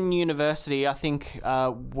was... We're in university. I think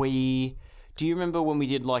do you remember when we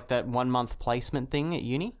did, like, that 1-month placement thing at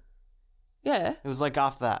uni? Yeah. It was, like,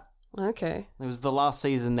 after that. Okay. It was the last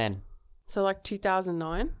season then. So, like,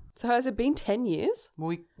 2009? So has it been 10 years?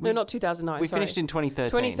 Well, No, not 2009, we sorry. finished in 2013.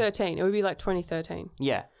 2013. It would be like 2013.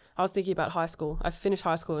 Yeah. I was thinking about high school. I finished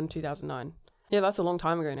high school in 2009. Yeah, that's a long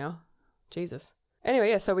time ago now. Jesus. Anyway,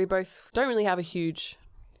 yeah, so we both don't really have a huge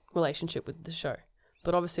relationship with the show,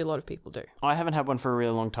 but obviously a lot of people do. I haven't had one for a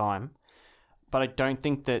really long time, but I don't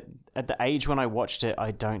think that at the age when I watched it,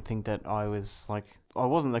 I don't think that I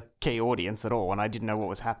wasn't the key audience at all, and I didn't know what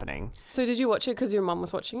was happening. So did you watch it because your mum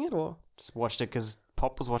was watching it, or? Just watched it because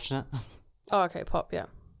Pop was watching it. Oh, okay, Pop, yeah.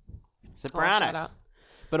 Sopranos. shout out.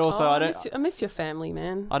 But also, I miss your family,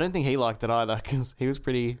 man. I don't think he liked it either because he was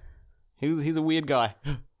pretty. He's a weird guy.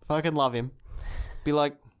 Fucking love him. Be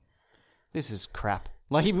like, this is crap.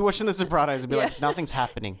 Like, he'd be watching The Sopranos and be like, nothing's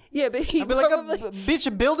happening. Yeah, but he I'd be probably... like, bitch,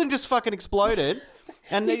 a building just fucking exploded,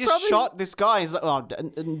 and they just probably- shot this guy. He's like, oh,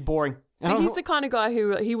 boring. But he's the kind of guy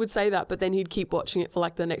who he would say that, but then he'd keep watching it for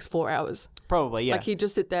like the next 4 hours. Probably, yeah. Like he'd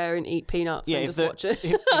just sit there and eat peanuts and just watch it.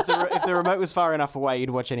 if the remote was far enough away,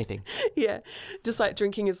 you'd watch anything. Yeah, just like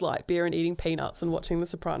drinking his light beer and eating peanuts and watching The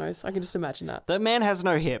Sopranos. I can just imagine that. The man has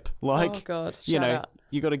no hip. Like, Oh God, you shout know, out.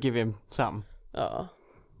 you got to give him something. Oh,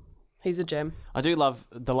 he's a gem. I do love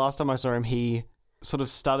the last time I saw him, he sort of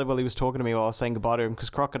stuttered while he was talking to me while I was saying goodbye to him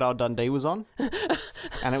because Crocodile Dundee was on.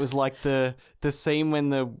 And it was like the scene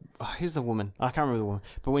when who's the woman? I can't remember the woman.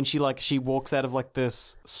 But when she walks out of like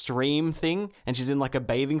this stream thing and she's in like a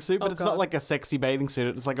bathing suit, but Oh, it's God. not like a sexy bathing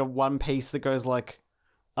suit. It's like a one piece that goes like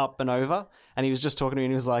up and over. And he was just talking to me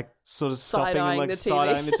and he was like sort of stopping and Side-eyeing like the TV.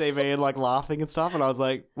 side-eyeing the TV and like laughing and stuff. And I was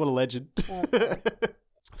like, what a legend.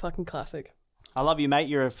 Fucking classic. I love you, mate.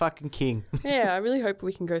 You're a fucking king. Yeah, I really hope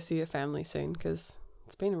we can go see your family soon because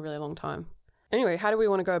it's been a really long time. Anyway, how do we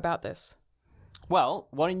want to go about this? Well,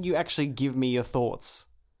 why don't you actually give me your thoughts?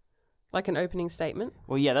 Like an opening statement?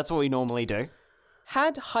 Well, yeah, that's what we normally do.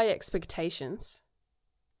 Had high expectations,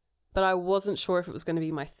 but I wasn't sure if it was going to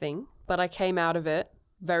be my thing. But I came out of it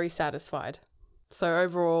very satisfied. So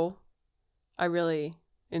overall, I really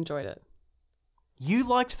enjoyed it. You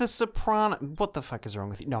liked The Sopranos. What the fuck is wrong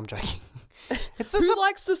with you? No, I'm joking. It's Who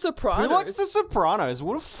likes The Sopranos? Who likes The Sopranos?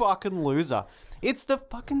 What a fucking loser. It's the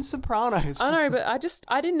fucking Sopranos. I know, but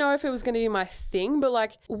I didn't know if it was going to be my thing. But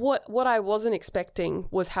like, what I wasn't expecting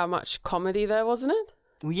was how much comedy there was in it.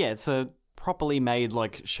 Well, yeah, it's a properly made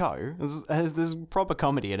like show. There's proper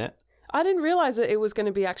comedy in it. I didn't realize that it was going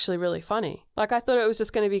to be actually really funny. Like, I thought it was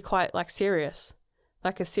just going to be quite like serious,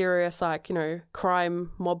 like a serious like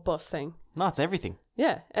crime mob boss thing. No, it's everything.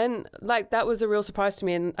 Yeah, and like that was a real surprise to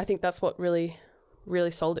me, and I think that's what really, really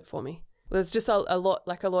sold it for me. There's just a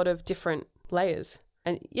lot of different layers,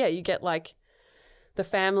 and yeah, you get like the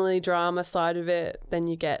family drama side of it, then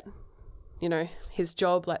you get, his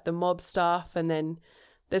job, like the mob stuff, and then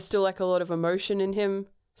there's still like a lot of emotion in him.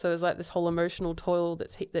 So there's like this whole emotional toil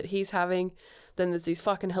that he's having. Then there's these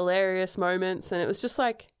fucking hilarious moments, and it was just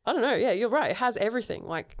like, I don't know, yeah, you're right, it has everything.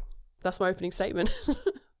 Like, that's my opening statement.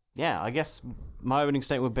 yeah, I guess my opening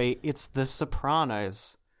statement would be it's The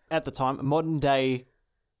Sopranos. At the time, modern day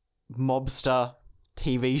mobster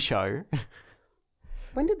TV show.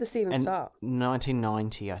 When did this even And start?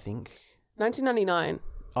 1990, I think. 1999.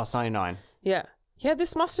 Oh, it's 99. Yeah. Yeah,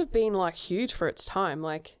 this must have been, like, huge for its time.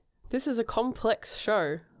 Like, this is a complex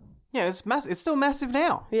show. Yeah, it's still massive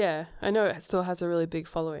now. Yeah, I know it still has a really big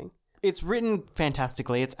following. It's written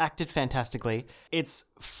fantastically. It's acted fantastically. It's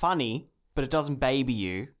funny, but it doesn't baby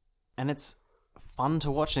you. And it's fun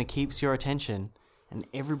to watch and it keeps your attention. And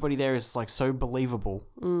everybody there is, like, so believable.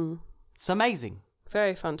 It's amazing.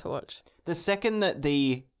 Very fun to watch. The second that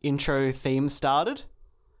the intro theme started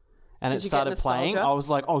and Did it you started get playing, nostalgia? I was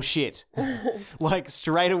like, oh shit. Like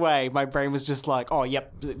straight away, my brain was just like, oh,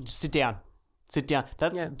 yep, just sit down. Sit down.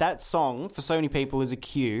 That song for so many people is a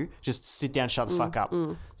cue. Just sit down, shut the fuck up.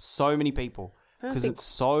 So many people. Because it's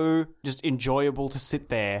so just enjoyable to sit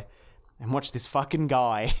there and watch this fucking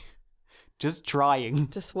guy just trying.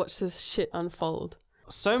 Just watch this shit unfold.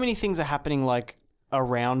 So many things are happening like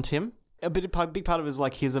around him. A big part of it is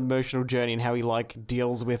like his emotional journey and how he like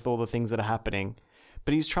deals with all the things that are happening.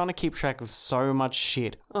 But he's trying to keep track of so much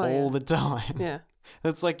shit all the time. Yeah.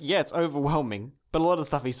 It's like, yeah, it's overwhelming. But a lot of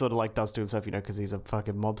stuff he sort of like does to himself, you know, because he's a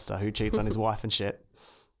fucking mobster who cheats on his wife and shit.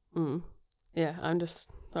 Yeah, I'm just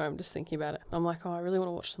thinking about it. I'm like, oh, I really want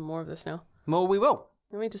to watch some more of this now. Well, we will.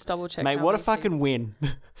 Let me just double check. Mate, what a fucking win.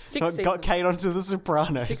 Got Kate onto The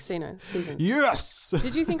Sopranos. 6 seasons. Yes!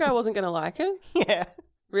 Did you think I wasn't going to like it? Yeah.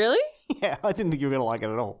 Really? Yeah, I didn't think you were going to like it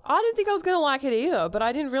at all. I didn't think I was going to like it either, but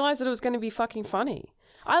I didn't realize that it was going to be fucking funny.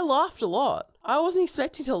 I laughed a lot. I wasn't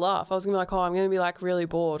expecting to laugh. I was going to be like, oh, I'm going to be like really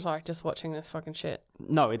bored, like just watching this fucking shit.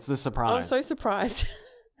 No, it's The Sopranos. I'm so surprised.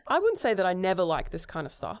 I wouldn't say that I never like this kind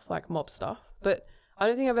of stuff, like mob stuff, but I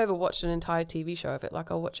don't think I've ever watched an entire TV show of it.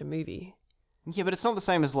 Like I'll watch a movie. Yeah, but it's not the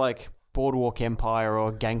same as like Boardwalk Empire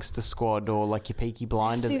or Gangster Squad or like your Peaky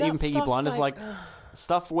Blinders. See, that even Peaky stuff's Blinders, like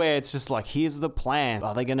stuff where it's just like, here's the plan.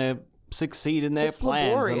 Are they going to succeed in their It's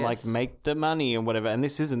plans and like laborious. make the money and whatever? And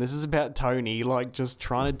this isn't. This is about Tony like just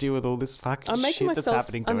trying to deal with all this fucking shit that's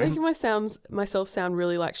happening to I'm him. making myself sound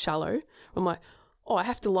really like shallow. I'm like, oh, I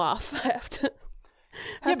have to laugh. I have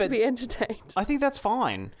to be entertained. I think that's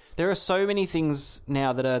fine. There are so many things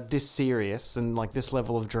now that are this serious and like this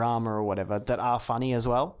level of drama or whatever that are funny as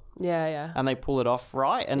well. Yeah. And they pull it off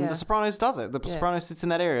right. And Yeah. The Sopranos does it. The Sopranos sits in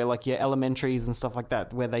that area, like your Elementaries and stuff like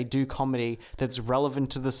that, where they do comedy that's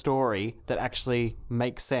relevant to the story that actually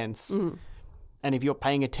makes sense. And if you're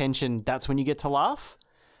paying attention, that's when you get to laugh.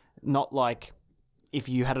 Not like if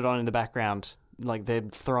you had it on in the background, like they're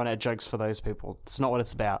throwing out jokes for those people. It's not what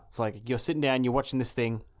it's about. It's like you're sitting down, you're watching this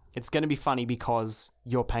thing. It's going to be funny because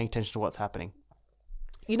you're paying attention to what's happening.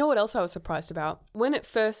 You know what else I was surprised about? When it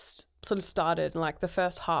first sort of started, like the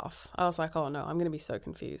first half, I was like, oh no, I'm going to be so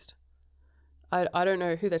confused. I don't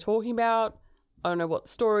know who they're talking about. I don't know what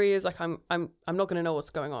the story is. Like I'm not going to know what's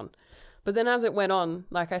going on. But then as it went on,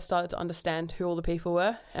 like I started to understand who all the people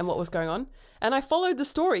were and what was going on. And I followed the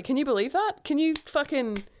story. Can you believe that?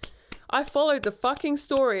 I followed the fucking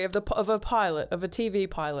story of a pilot, of a TV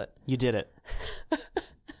pilot. You did it.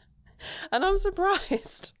 And I'm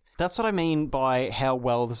surprised. That's what I mean by how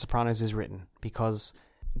well The Sopranos is written, because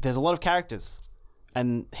there's a lot of characters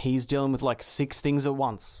and he's dealing with like 6 things at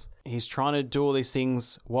once. He's trying to do all these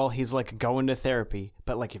things while he's like going to therapy.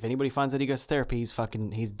 But like if anybody finds that he goes to therapy,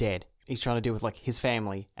 he's dead. He's trying to deal with like his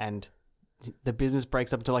family, and the business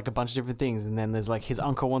breaks up to like a bunch of different things. And then there's like his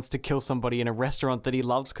uncle wants to kill somebody in a restaurant that he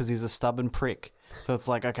loves because he's a stubborn prick. So it's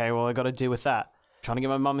like, okay, well, I got to deal with that. Trying to get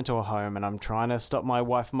my mum into a home, and I'm trying to stop my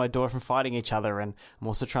wife and my daughter from fighting each other, and I'm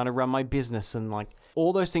also trying to run my business, and like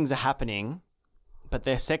all those things are happening, but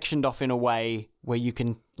they're sectioned off in a way where you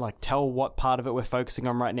can like tell what part of it we're focusing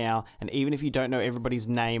on right now. And even if you don't know everybody's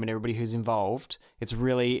name and everybody who's involved, it's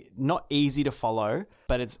really not easy to follow,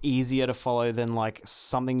 but it's easier to follow than like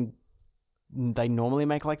something they normally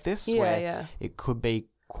make like this, where it could be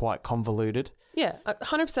quite convoluted. Yeah,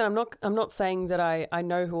 100%. I'm not saying that I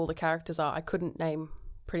know who all the characters are. I couldn't name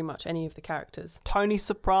pretty much any of the characters. Tony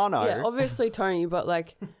Soprano. Yeah, obviously Tony, but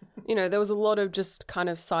like, you know, there was a lot of just kind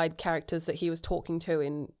of side characters that he was talking to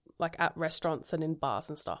in like at restaurants and in bars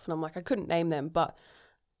and stuff. And I'm like, I couldn't name them, but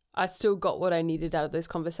I still got what I needed out of those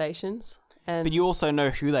conversations. And But you also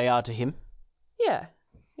know who they are to him. yeah.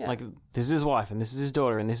 Like, this is his wife, and this is his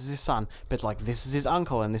daughter, and this is his son. But, like, this is his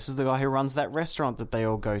uncle, and this is the guy who runs that restaurant that they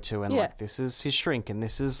all go to. And, like, this is his shrink, and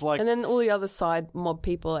this is, like... And then all the other side mob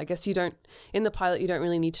people, I guess in the pilot, you don't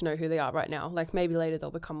really need to know who they are right now. Like, maybe later they'll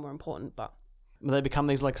become more important, but... They become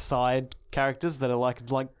these, like, side characters that are, like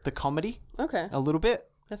the comedy. Okay. A little bit.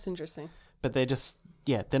 That's interesting. But they're just...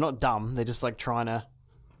 Yeah, they're not dumb. They're just, like, trying to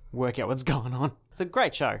work out what's going on. It's a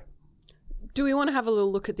great show. Do we want to have a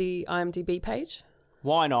little look at the IMDb page?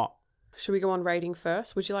 Why not? Should we go on rating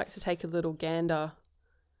first? Would you like to take a little gander?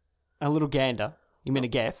 A little gander? You mean a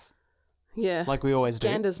guess? Yeah. Like we always do.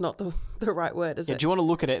 Gander's not the right word, is Yeah, it? do you want to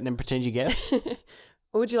look at it and then pretend you guess?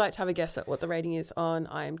 Or would you like to have a guess at what the rating is on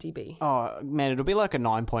IMDb? Oh, man, it'll be like a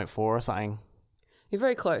 9.4 or something. You're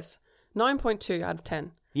very close. 9.2 out of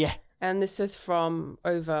 10. Yeah. And this is from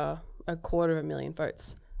over 250,000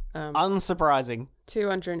 votes. Unsurprising.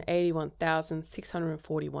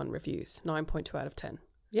 281,641 reviews. 9.2 out of 10.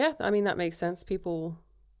 Yeah, I mean, that makes sense. People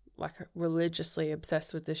like are religiously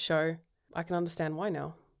obsessed with this show. I can understand why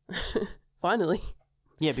now. Finally.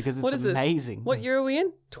 Yeah, because What it's is this? amazing. What year are we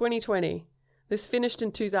in? 2020. This finished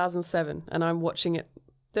in 2007, and I'm watching it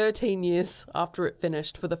 13 years after it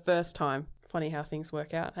finished for the first time. Funny how things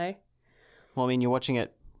work out, hey? Well, I mean, you're watching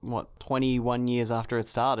it, 21 years after it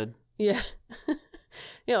started? Yeah.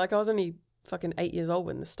 Yeah, like I was only fucking 8 years old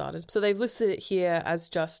when this started. So they've listed it here as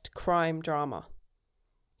just crime drama.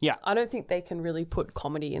 Yeah. I don't think they can really put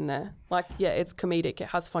comedy in there. Like, yeah, it's comedic. It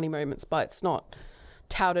has funny moments, but it's not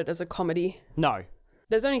touted as a comedy. No.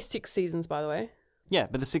 There's only 6 seasons, by the way. Yeah,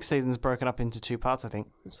 but the 6th season's broken up into 2 parts, I think.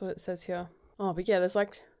 That's what it says here. Oh, but yeah, there's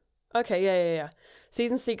like... Okay, yeah.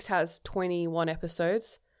 Season 6 has 21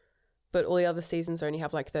 episodes, but all the other seasons only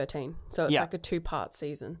have like 13. So it's like a 2-part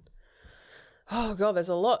season. Oh, God, there's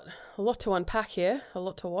a lot to unpack here, a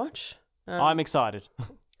lot to watch. I'm excited.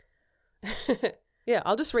 Yeah,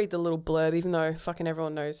 I'll just read the little blurb, even though fucking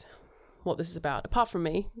everyone knows what this is about. Apart from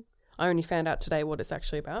me, I only found out today what it's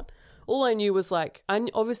actually about. All I knew was like, I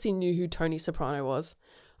obviously knew who Tony Soprano was.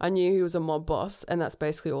 I knew he was a mob boss, and that's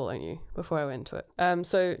basically all I knew before I went into it.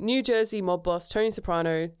 So, New Jersey mob boss Tony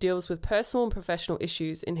Soprano deals with personal and professional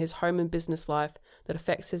issues in his home and business life that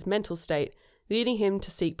affects his mental state, leading him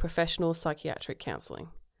to seek professional psychiatric counselling.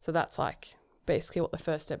 So that's like basically what the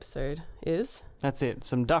first episode is. That's it.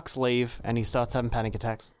 Some ducks leave, and he starts having panic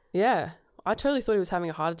attacks. Yeah, I totally thought he was having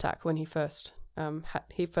a heart attack when he first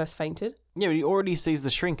fainted. Yeah, but he already sees the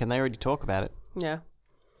shrink, and they already talk about it. Yeah.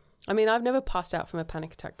 I mean, I've never passed out from a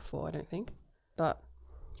panic attack before, I don't think. But,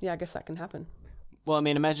 yeah, I guess that can happen. Well, I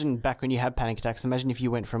mean, imagine back when you had panic attacks. Imagine if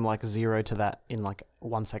you went from like 0 to that in like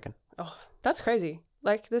 1 second. Oh, that's crazy.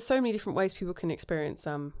 Like, there's so many different ways people can experience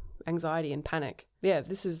anxiety and panic. Yeah,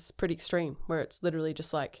 this is pretty extreme, where it's literally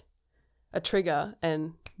just like a trigger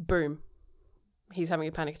and boom, he's having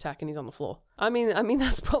a panic attack and he's on the floor. I mean,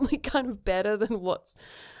 that's probably kind of better than what's,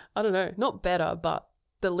 I don't know, not better, but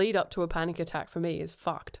the lead up to a panic attack for me is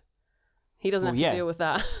fucked. He doesn't have to deal with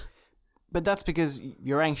that. But that's because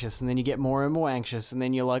you're anxious, and then you get more and more anxious, and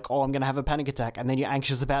then you're like, oh, I'm going to have a panic attack, and then you're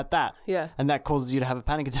anxious about that. Yeah. And that causes you to have a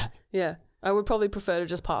panic attack. Yeah. I would probably prefer to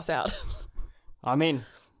just pass out. I mean,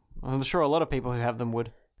 I'm sure a lot of people who have them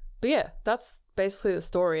would. But yeah, that's basically the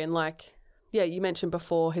story. And like, yeah, you mentioned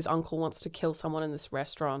before his uncle wants to kill someone in this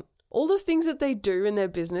restaurant. All the things that they do in their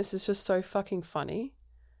business is just so fucking funny.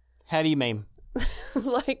 How do you mean?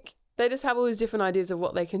 Like, they just have all these different ideas of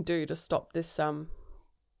what they can do to stop this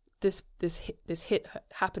hit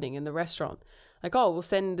happening in the restaurant. Like, oh, we'll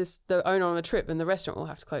send the owner on a trip and the restaurant will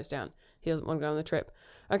have to close down. He doesn't want to go on the trip.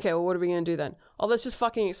 Okay, well, what are we going to do then? Oh, let's just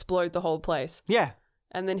fucking explode the whole place. Yeah.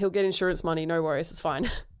 And then he'll get insurance money. No worries, it's fine.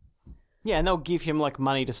 Yeah, and they'll give him like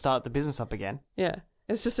money to start the business up again. Yeah.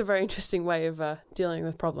 It's just a very interesting way of dealing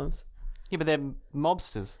with problems. Yeah, but they're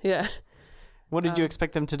mobsters. Yeah. What did you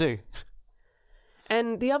expect them to do?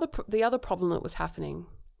 And the other problem that was happening,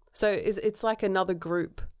 so it's like another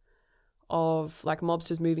group of like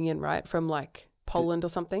mobsters moving in, right, from like Poland or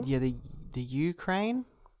something. Yeah, the Ukraine?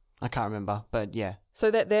 I can't remember, but yeah. So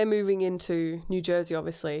that they're moving into New Jersey,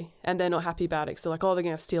 obviously, and they're not happy about it. So they're like, oh, they're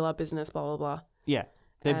going to steal our business, blah, blah, blah. Yeah,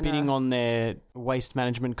 they're And, bidding on their waste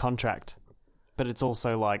management contract, but it's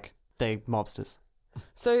also like they mobsters.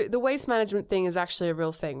 So the waste management thing is actually a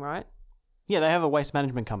real thing, right? Yeah, they have a waste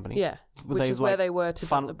management company. Yeah, which is where they were to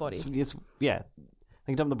dump the body. Yeah,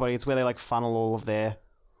 they dump the body. It's where they like funnel all of their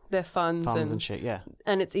funds and shit, yeah.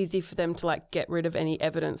 And it's easy for them to like get rid of any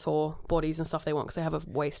evidence or bodies and stuff they want because they have a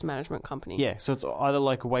waste management company. Yeah, so it's either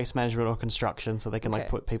like waste management or construction, so they can like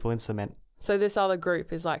put people in cement. So this other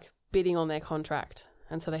group is like bidding on their contract,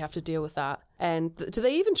 and so they have to deal with that. And do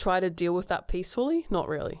they even try to deal with that peacefully? Not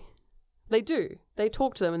really. They do. They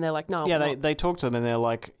talk to them and they're like, no. Yeah, they talk to them and they're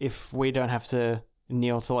like, if we don't have to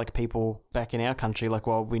kneel to like people back in our country, like,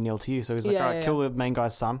 well, we kneel to you. So he's like, all right, kill the main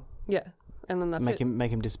guy's son. Yeah. And then that's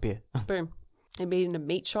make him disappear. Boom. They meet in a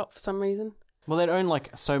meat shop for some reason. Well, they'd own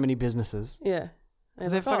like so many businesses. Yeah.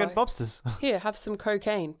 Because they're fucking mobsters. Here, have some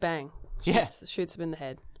cocaine. Bang. Shoots him in the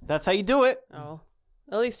head. That's how you do it. Oh.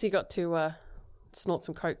 At least he got to snort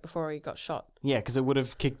some coke before he got shot. Yeah, because it would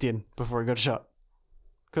have kicked in before he got shot.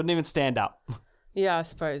 Couldn't even stand up. Yeah, I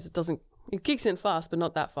suppose it doesn't. It kicks in fast, but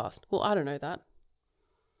not that fast. Well, I don't know that.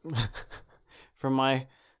 From my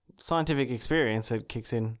scientific experience, it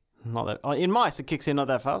kicks in not that. In mice, it kicks in not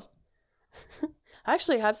that fast. I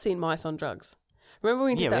actually have seen mice on drugs. Remember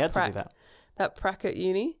when we did we that had prac, to do that. that prac at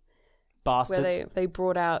uni Bastards. where they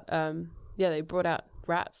brought out they brought out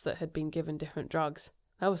rats that had been given different drugs.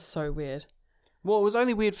 That was so weird. Well, it was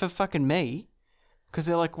only weird for fucking me. Because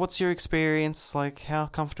they're like, what's your experience? Like, how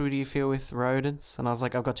comfortable do you feel with rodents? And I was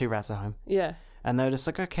like, I've got 2 rats at home. Yeah. And they're just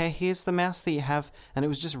like, okay, here's the mouse that you have. And it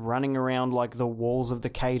was just running around like the walls of the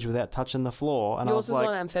cage without touching the floor. And Yours I was like,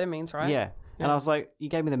 on amphetamines, right? yeah. And I was like, you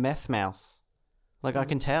gave me the meth mouse. Like, I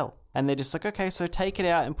can tell. And they're just like, okay, so take it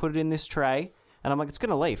out and put it in this tray. And I'm like, it's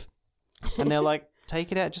going to leave. And they're like,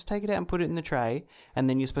 take it out, just take it out and put it in the tray. And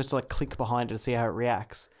then you're supposed to like click behind it to see how it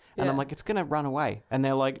reacts. And I'm like, it's going to run away. And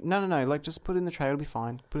they're like, no, like just put it in the tray. It'll be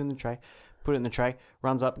fine. Put it in the tray. Put it in the tray.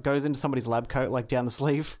 Runs up, goes into somebody's lab coat, like down the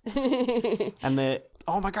sleeve. And they're,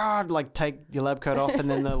 oh my God, like take your lab coat off. And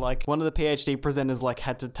then they're like, one of the PhD presenters like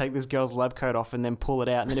had to take this girl's lab coat off and then pull it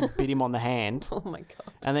out. And then it bit him on the hand. Oh my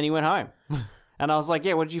God. And then he went home. And I was like,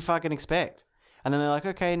 yeah, what did you fucking expect? And then they're like,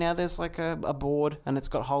 okay, now there's like a board and it's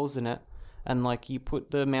got holes in it. And like you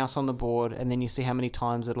put the mouse on the board and then you see how many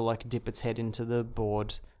times it'll like dip its head into the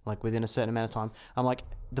board, like within a certain amount of time. I'm like,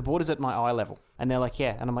 the board is at my eye level. And they're like,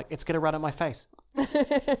 yeah. And I'm like, it's going to run at my face.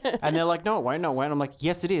 And they're like, no, it won't, no, it won't. I'm like,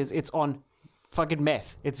 yes, it is. It's on fucking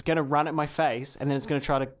meth. It's going to run at my face and then it's going to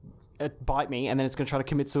try to bite me and then it's going to try to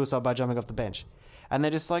commit suicide by jumping off the bench. And they're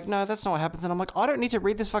just like, no, that's not what happens. And I'm like, I don't need to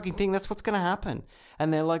read this fucking thing. That's what's going to happen.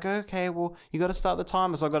 And they're like, okay, well, you got to start the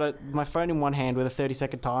timer. So I got my phone in one hand with a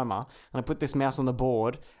 30-second timer. And I put this mouse on the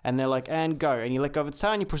board. And they're like, and go. And you let go of its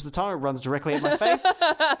tail and you push the timer. It runs directly at my face.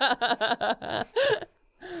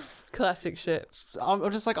 Classic shit. I'm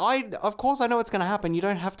just like, of course I know what's going to happen. You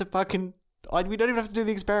don't have to fucking... we don't even have to do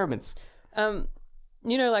the experiments. You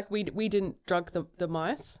know, like we didn't drug the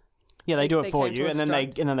mice. Yeah, they do it for came to you. us And then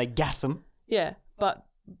drugged. they gas them. Yeah, but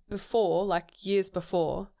before, like years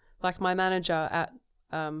before, like my manager at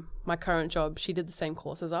my current job, she did the same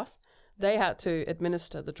course as us. They had to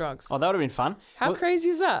administer the drugs. Oh, that would have been fun. How crazy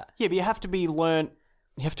is that? Yeah, but you have to be learnt.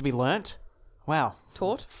 You have to be learnt? Wow.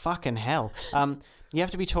 Taught? Fucking hell. You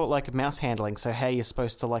have to be taught like mouse handling, so how you're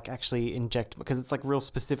supposed to like actually inject, because it's like real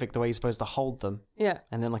specific the way you're supposed to hold them Yeah.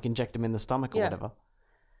 and then like inject them in the stomach or Yeah. whatever.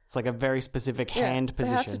 It's like a very specific Yeah, hand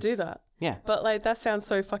position. They had to do that. Yeah. But like that sounds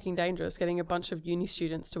so fucking dangerous, getting a bunch of uni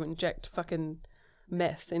students to inject fucking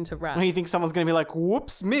meth into rats. Well, you think someone's going to be like,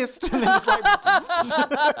 whoops, missed, and then just like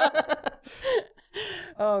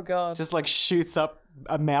Oh God. just like shoots up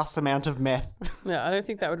a mouse amount of meth. Yeah, I don't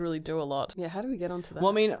think that would really do a lot. Yeah, how do we get onto that?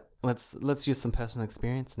 Well, I mean, let's use some personal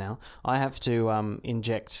experience now. I have to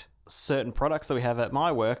inject certain products that we have at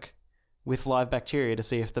my work with live bacteria to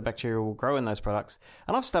see if the bacteria will grow in those products.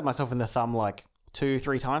 And I've stabbed myself in the thumb like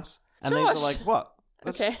 2-3 times. And these Josh! are like, what?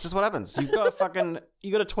 That's Okay. just what happens. You've got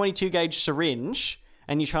you got a 22 gauge syringe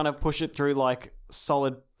and you're trying to push it through like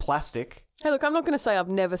solid plastic. Hey, look, I'm not going to say I've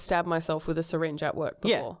never stabbed myself with a syringe at work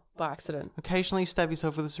Yeah. before by accident. Occasionally you stab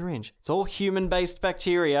yourself with a syringe. It's all human-based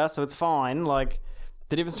bacteria, so it's fine. Like,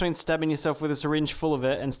 the difference between stabbing yourself with a syringe full of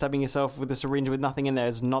it and stabbing yourself with a syringe with nothing in there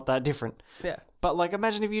is not that different. Yeah. But, like,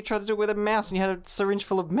 imagine if you tried to do it with a mouse and you had a syringe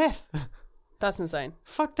full of meth. That's insane.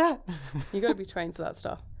 Fuck that. You got to be trained for that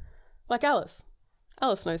stuff. Like Alice.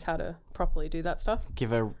 Alice knows how to properly do that stuff.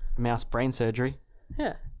 Give a mouse brain surgery.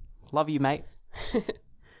 Yeah. Love you, mate.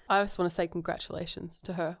 I just want to say congratulations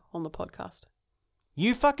to her on the podcast.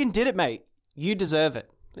 You fucking did it, mate. You deserve it.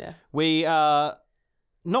 Yeah. We are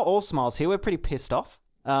not all smiles here. We're pretty pissed off.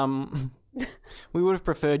 We would have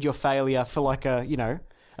preferred your failure for like a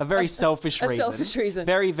very selfish reason. A selfish reason.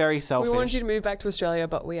 Very, very selfish. We wanted you to move back to Australia,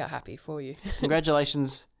 but we are happy for you.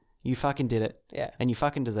 Congratulations. You fucking did it. Yeah. And you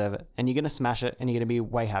fucking deserve it. And you're going to smash it and you're going to be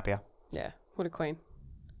way happier. Yeah. What a queen.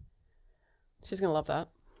 She's going to love that.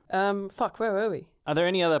 Fuck, where were we? Are there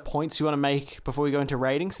any other points you want to make before we go into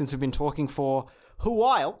ratings, since we've been talking for a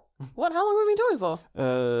while? What? How long have we been talking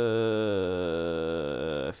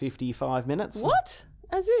for? 55 minutes. What?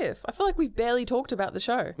 As if. I feel like we've barely talked about the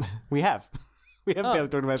show. We have. We have Oh. barely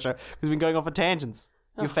talked about the show because we've been going off on tangents.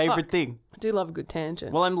 Your favourite fuck. thing. I do love a good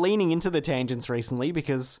tangent. Well, I'm leaning into the tangents recently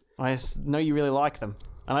because I know you really like them.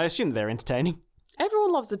 And I assume they're entertaining.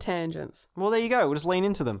 Everyone loves the tangents. Well, there you go. We'll just lean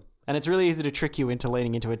into them. And it's really easy to trick you into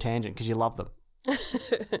leaning into a tangent because you love them.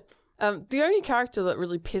 The only character that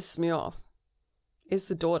really pisses me off is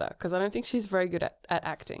the daughter, because I don't think she's very good at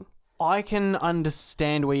acting. I can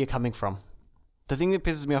understand where you're coming from. The thing that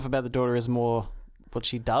pisses me off about the daughter is more what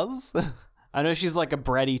she does. I know she's like a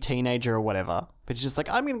bratty teenager or whatever, but she's just like,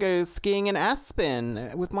 I'm going to go skiing in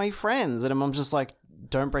Aspen with my friends. And her mom's just like,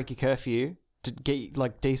 don't break your curfew to get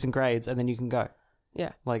like decent grades and then you can go.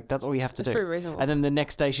 Yeah. Like, that's all you have to do. It's pretty reasonable. And then the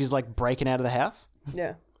next day she's like breaking out of the house.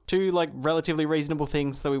 Yeah. 2 like relatively reasonable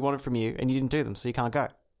things that we wanted from you and you didn't do them, so you can't go.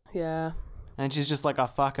 Yeah. And she's just like a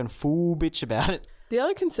fucking fool bitch about it. The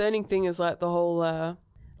other concerning thing is like the whole,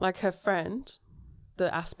 like her friend,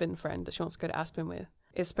 the Aspen friend that she wants to go to Aspen with,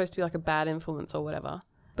 is supposed to be like a bad influence or whatever.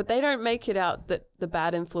 But they don't make it out that the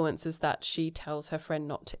bad influence is that she tells her friend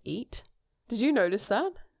not to eat. Did you notice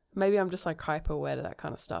that? Maybe I'm just like hyper aware to that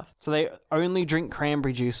kind of stuff. So they only drink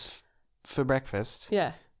cranberry juice for breakfast.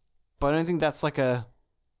 Yeah. But I don't think that's like a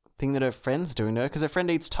thing that her friend's doing to her, because her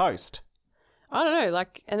friend eats toast. I don't know,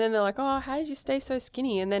 like, and then they're like, oh, how did you stay so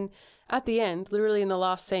skinny? And then at the end, literally in the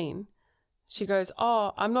last scene, she goes,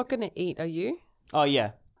 oh, I'm not going to eat, are you? Oh,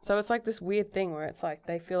 yeah. So it's like this weird thing where it's like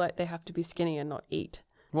they feel like they have to be skinny and not eat.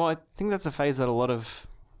 Well, I think that's a phase that a lot of...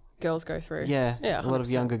 Girls go through. Yeah, Yeah, a lot of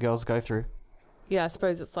 100%. younger girls go through. Yeah, I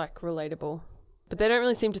suppose it's like relatable. But they don't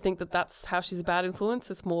really seem to think that that's how she's a bad influence.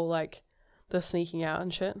 It's more like the sneaking out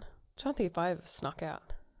and shit. I'm trying to think if I ever snuck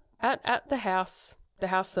out. At the house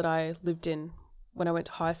that I lived in when I went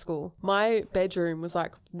to high school, my bedroom was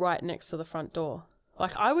like right next to the front door.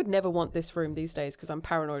 Like I would never want this room these days because I'm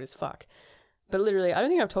paranoid as fuck. But literally, I don't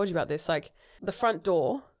think I've told you about this. Like the front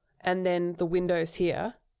door and then the windows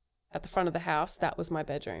here at the front of the house, that was my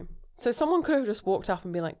bedroom. So someone could have just walked up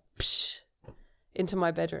and been like, psh, into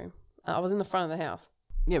my bedroom. I was in the front of the house.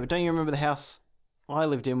 Yeah, but don't you remember the house I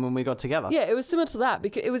lived in when we got together? Yeah, it was similar to that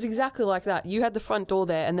because it was exactly like that. You had the front door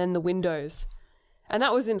there and then the windows. And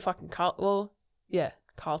that was in fucking Carlton.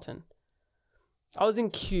 I was in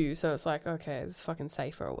Kew, so it's like, okay, it's fucking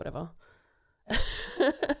safer or whatever.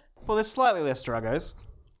 Well, there's slightly less druggos.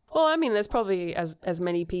 Well, I mean, there's probably as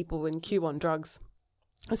many people in Kew on drugs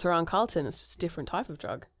as around Carlton. It's just a different type of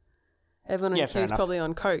drug. Everyone in fair Kew's enough. probably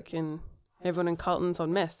on coke and everyone in Carlton's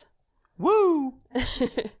on meth. Woo!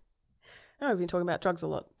 Oh, we've been talking about drugs a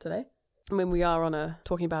lot today. I mean, we are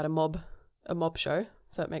talking about a mob show,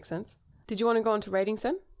 so it makes sense. Did you want to go on to ratings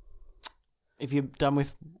then? If you're done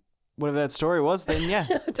with whatever that story was, then yeah.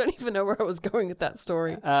 I don't even know where I was going with that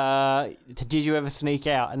story. Did you ever sneak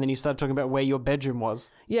out and then you started talking about where your bedroom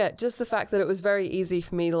was? Yeah, just the fact that it was very easy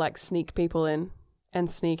for me to like sneak people in and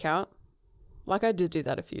sneak out. Like I did do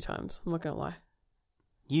that a few times. I'm not going to lie.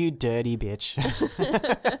 You dirty bitch.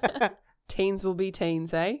 Teens will be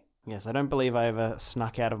teens, eh? Yes, I don't believe I ever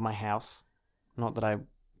snuck out of my house. Not that I Yeah,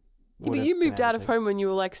 but would've you been moved able out of to. home when you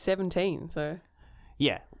were like 17, so...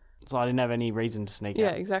 Yeah, so I didn't have any reason to sneak Yeah,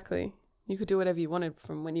 out. exactly. You could do whatever you wanted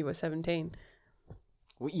from when you were 17.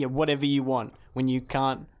 Yeah, whatever you want when you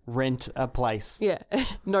can't rent a place. Yeah,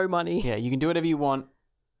 no money. Yeah, you can do whatever you want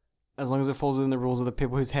as long as it falls within the rules of the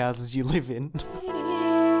people whose houses you live in.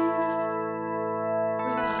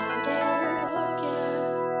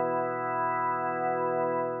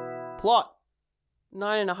 Plot.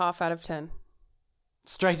 9.5 out of 10.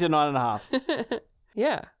 Straight to 9.5.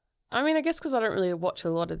 Yeah. I mean, I guess because I don't really watch a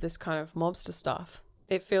lot of this kind of mobster stuff.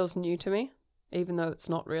 It feels new to me, even though it's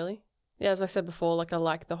not really. Yeah, as I said before, like I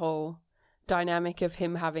like the whole dynamic of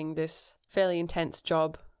him having this fairly intense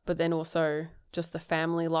job, but then also just the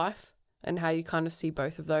family life and how you kind of see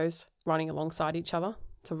both of those running alongside each other.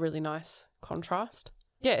 It's a really nice contrast.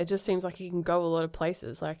 Yeah, it just seems like he can go a lot of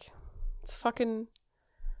places. Like, it's fucking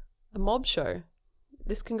a mob show.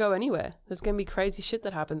 This can go anywhere. There's going to be crazy shit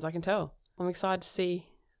that happens, I can tell. I'm excited to see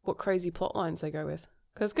what crazy plot lines they go with.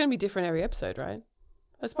 Because it's going to be different every episode, right?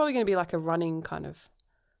 It's probably going to be like a running kind of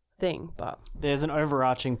thing, but... There's an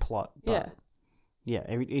overarching plot. But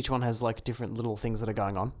yeah. each one has like different little things that are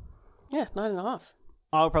going on. Yeah, 9.5.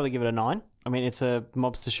 I'll probably give it a 9. I mean, it's a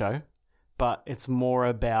mobster show, but it's more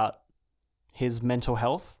about his mental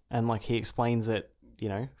health and like he explains it, you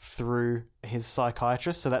know, through his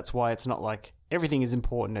psychiatrist. So that's why it's not like everything is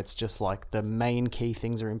important. It's just like the main key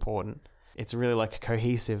things are important. It's really like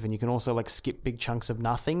cohesive, and you can also like skip big chunks of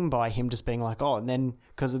nothing by him just being like, oh, and then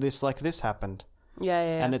because of this, like this happened. Yeah.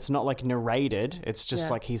 And it's not like narrated. It's just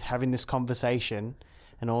like he's having this conversation,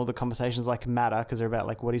 and all the conversations like matter because they're about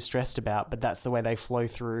like what he's stressed about. But that's the way they flow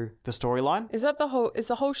through the storyline. Is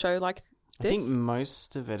the whole show like this? I think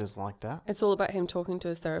most of it is like that. It's all about him talking to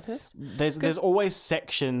his therapist. There's always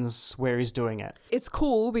sections where he's doing it. It's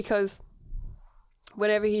cool because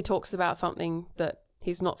whenever he talks about something that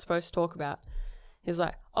he's not supposed to talk about, he's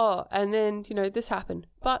like, oh, and then, you know, this happened,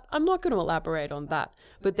 but I'm not going to elaborate on that.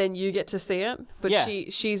 But then you get to see it, but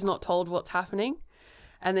she's not told what's happening.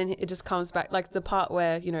 And then it just comes back, like the part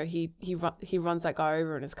where, you know, he runs that guy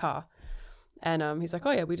over in his car. And he's like,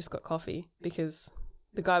 oh, yeah, we just got coffee because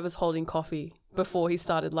the guy was holding coffee before he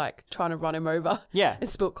started, like, trying to run him over. Yeah. And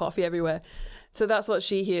spilt coffee everywhere. So that's what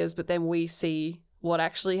she hears, but then we see what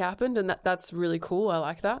actually happened, and that's really cool. I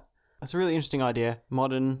like that. That's a really interesting idea.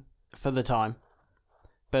 Modern for the time.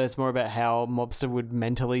 But it's more about how Mobster would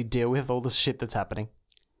mentally deal with all the shit that's happening.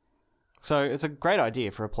 So it's a great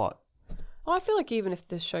idea for a plot. Oh, I feel like even if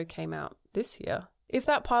this show came out this year, if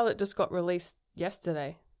that pilot just got released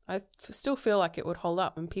yesterday, I still feel like it would hold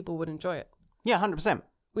up and people would enjoy it. Yeah, 100%.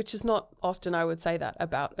 Which is not often I would say that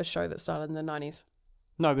about a show that started in the 90s.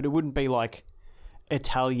 No, but it wouldn't be like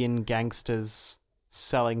Italian gangsters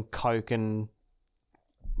selling coke and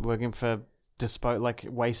working for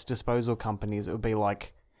waste disposal companies. It would be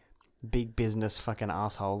like big business fucking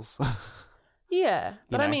assholes. Yeah,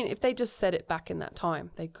 but You I know. mean, if they just said it back in that time,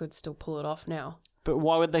 they could still pull it off now. But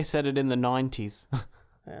why would they set it in the 90s?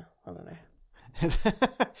 Yeah, I don't know.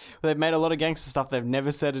 They've made a lot of gangster stuff. They've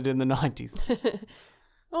never said it in the 90s.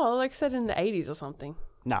 Oh, like said in the 80s or something.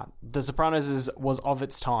 Nah, The Sopranos was of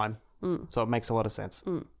its time, so it makes a lot of sense.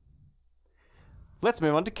 Let's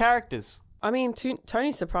move on to characters. I mean,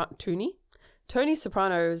 Tony Soprano's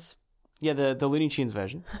Yeah, the Looney Tunes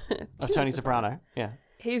version of Tony Soprano. Yeah.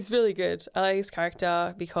 he's really good. I like his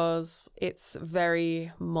character because it's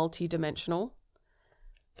very multi-dimensional.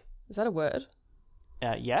 Is that a word?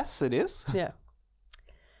 Yes, it is. Yeah.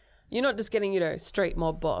 You're not just getting, straight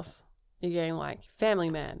mob boss. You're getting, like, family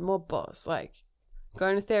man, mob boss, like,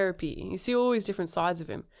 going to therapy. You see all these different sides of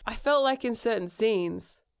him. I felt like in certain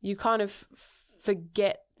scenes, you kind of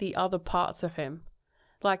forget the other parts of him.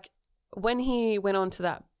 Like, when he went onto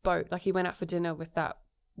that boat, like, he went out for dinner with that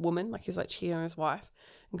woman, like, he was, like, cheating on his wife,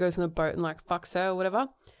 and goes on the boat and, like, fucks her or whatever.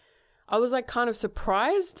 I was, like, kind of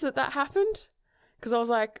surprised that happened. Because I was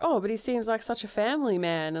like, oh, but he seems like such a family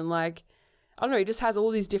man. And like, I don't know, he just has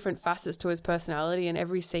all these different facets to his personality. And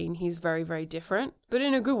every scene, he's very, very different. But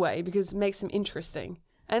in a good way, because it makes him interesting.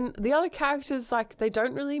 And the other characters, like, they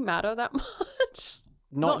don't really matter that much.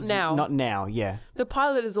 Not now. Not now, yeah. The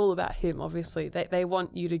pilot is all about him, obviously. They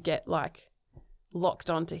want you to get, like,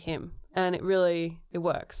 locked onto him. And it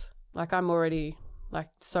works. Like, I'm already, like,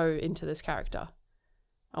 so into this character.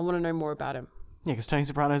 I want to know more about him. Yeah, because Tony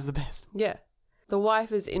Soprano is the best. Yeah. The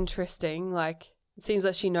wife is interesting. Like, it seems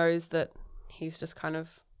like she knows that he's just kind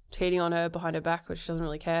of cheating on her behind her back, which she doesn't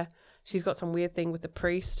really care. She's got some weird thing with the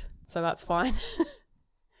priest, so that's fine.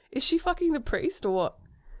 Is she fucking the priest or what?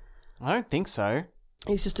 I don't think so.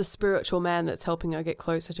 He's just a spiritual man that's helping her get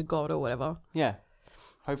closer to God or whatever. Yeah.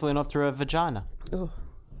 Hopefully not through a vagina. Ugh.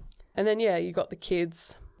 And then, yeah, you got the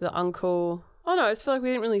kids, the uncle. Oh, no, I just feel like we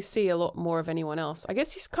didn't really see a lot more of anyone else. I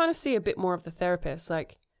guess you kind of see a bit more of the therapist,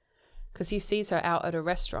 like, because he sees her out at a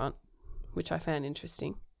restaurant, which I found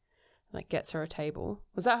interesting. Like, gets her a table.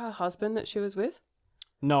 Was that her husband that she was with?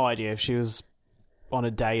 No idea if she was on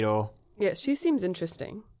a date or... Yeah, she seems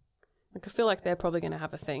interesting. Like, I feel like they're probably going to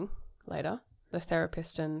have a thing later. The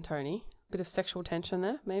therapist and Tony. Bit of sexual tension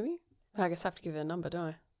there, maybe? I guess I have to give it a number, don't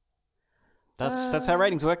I? That's how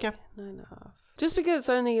ratings work, yeah? 9.5. Just because it's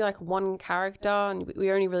only, like, one character and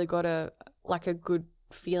we only really got a good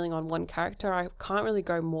feeling on one character, I can't really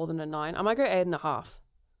go more than a 9. I might go 8.5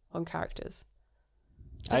 on characters.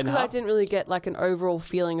 Just because I didn't really get like an overall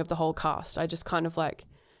feeling of the whole cast. I just kind of like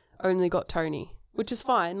only got Tony, which is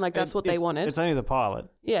fine. Like that's what they wanted. It's only the pilot.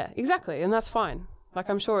 Yeah, exactly. And that's fine. Like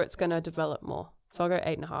I'm sure it's going to develop more. So I'll go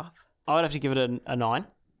 8.5. I would have to give it a 9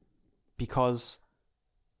 because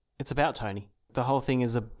it's about Tony. The whole thing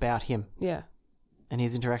is about him. Yeah. And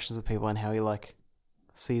his interactions with people and how he like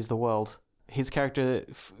sees the world. His character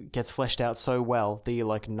gets fleshed out so well that you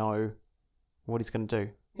like know what he's going to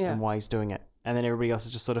do and why he's doing it. And then everybody else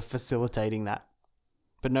is just sort of facilitating that.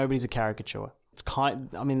 But nobody's a caricature. It's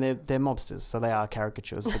I mean, they're mobsters, so they are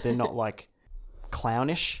caricatures, but they're not like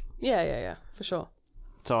clownish. Yeah, for sure.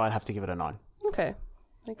 So I'd have to give it a 9. Okay.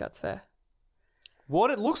 I think that's fair.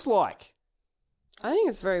 What it looks like. I think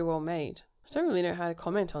it's very well made. I don't really know how to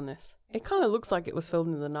comment on this. It kind of looks like it was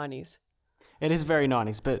filmed in the 90s. It is very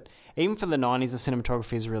 90s, but even for the 90s, the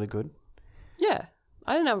cinematography is really good. Yeah.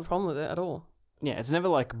 I didn't have a problem with it at all. Yeah, it's never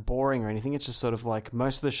like boring or anything. It's just sort of like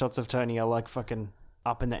most of the shots of Tony are like fucking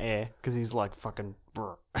up in the air because he's like fucking...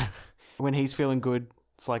 When he's feeling good,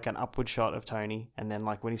 it's like an upward shot of Tony. And then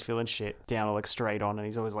like when he's feeling shit, down or like straight on and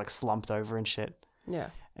he's always like slumped over and shit. Yeah.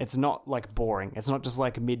 It's not like boring. It's not just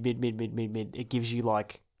like mid. It gives you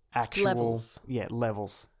like actual... Levels. Yeah,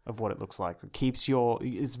 levels of what it looks like. It keeps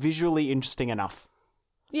it's visually interesting enough.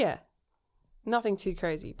 Yeah. Nothing too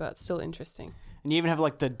crazy, but still interesting. And you even have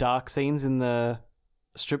like the dark scenes in the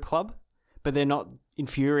strip club, but they're not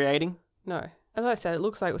infuriating. No. as I said, it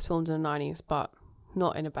looks like it was filmed in the 90s, but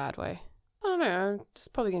not in a bad way. I don't know. I'm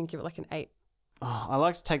just probably going to give it like an 8. Oh, I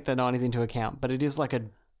like to take the 90s into account, but it is like a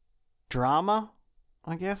drama,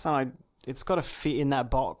 I guess, and it's got to fit in that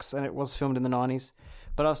box, and it was filmed in the 90s.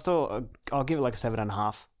 But I'll give it like a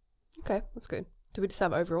 7.5. Okay, that's good. Do we just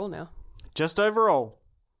have overall now? Just overall.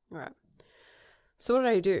 All right. So what did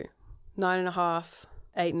I do? 9.5,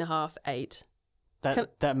 8.5, 8.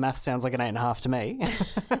 That math sounds like an 8.5 to me.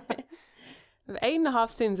 8.5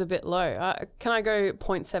 seems a bit low. Can I go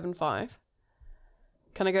 0.75?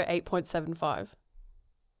 Can I go 8.75?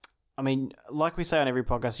 I mean, like we say on every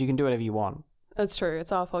podcast, you can do whatever you want. That's true.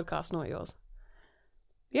 It's our podcast, not yours.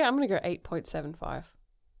 Yeah, I'm going to go 8.75.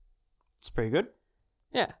 It's pretty good.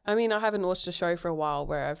 Yeah. I mean, I haven't watched a show for a while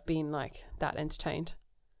where I've been like that entertained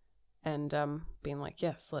and been like,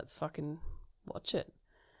 yes, let's fucking watch it.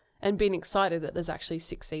 And being excited that there's actually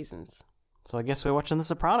 6 seasons. So I guess we're watching The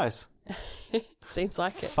Sopranos. Seems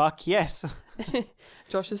like it. Fuck yes.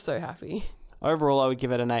 Josh is so happy. Overall, I would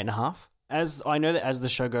give it an 8.5. As I know that as the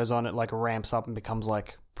show goes on, it like ramps up and becomes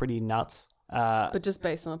like pretty nuts. But just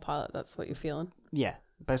based on the pilot, that's what you're feeling. Yeah,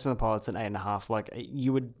 based on the pilot, it's an 8.5. Like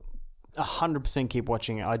you would 100% keep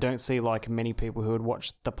watching it. I don't see like many people who would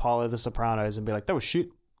watch the pilot of The Sopranos and be like, that was shit.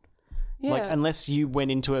 Yeah. Like unless you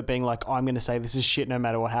went into it being like, I'm going to say this is shit no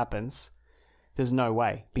matter what happens. There's no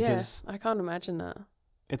way because I can't imagine that.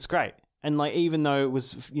 It's great. And like even though it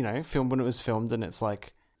was, filmed when it was filmed and it's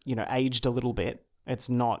like, aged a little bit, it's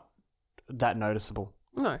not that noticeable.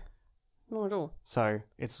 No, not at all. So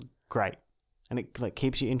it's great. And it like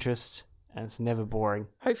keeps your interest and it's never boring.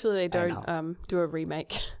 Hopefully they don't do a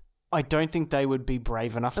remake. I don't think they would be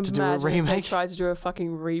brave enough to do a remake. Imagine if they tried to do a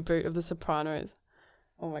fucking reboot of The Sopranos.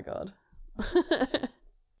 Oh my God.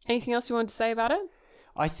 Anything else you want to say about it?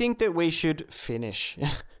 I think that we should finish.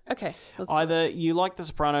 Okay. Either you like The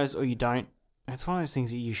Sopranos or you don't. It's one of those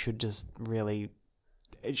things that you should just really...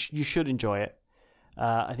 You should enjoy it.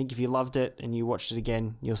 I think if you loved it and you watched it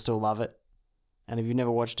again, you'll still love it. And if you've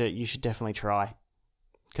never watched it, you should definitely try.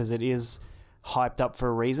 Because it is hyped up for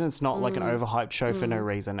a reason. It's not like an overhyped show for no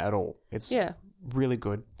reason at all. It's really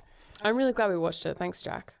good. I'm really glad we watched it. Thanks,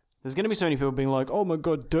 Jack. There's going to be so many people being like, oh my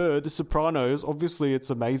God, The Sopranos, obviously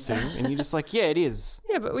it's amazing. And you're just like, yeah, it is.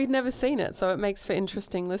 Yeah, but we'd never seen it, so it makes for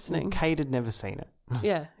interesting listening. Kate had never seen it.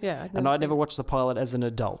 Yeah. I'd never watched the pilot as an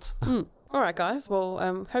adult. All right, guys.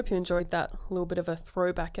 Well, hope you enjoyed that little bit of a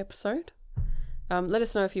throwback episode. Let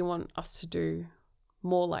us know if you want us to do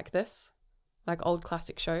more like this, like old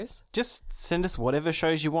classic shows. Just send us whatever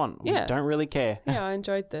shows you want. Yeah. We don't really care. Yeah, I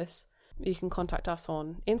enjoyed this. You can contact us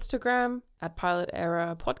on Instagram at Pilot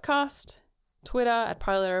Error Podcast, Twitter at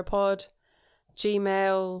Pilot Error Pod,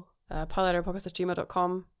 Gmail,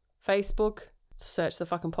 piloterrorpodcast@gmail.com, Facebook, search the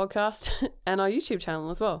fucking podcast, and our YouTube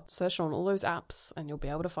channel as well. Search on all those apps and you'll be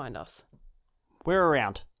able to find us. We're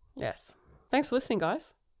around. Yes. Thanks for listening,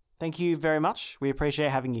 guys. Thank you very much. We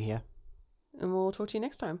appreciate having you here. And we'll talk to you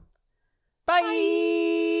next time. Bye!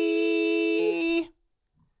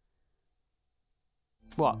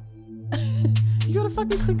 What? You gotta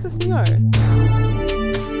fucking click the thingo.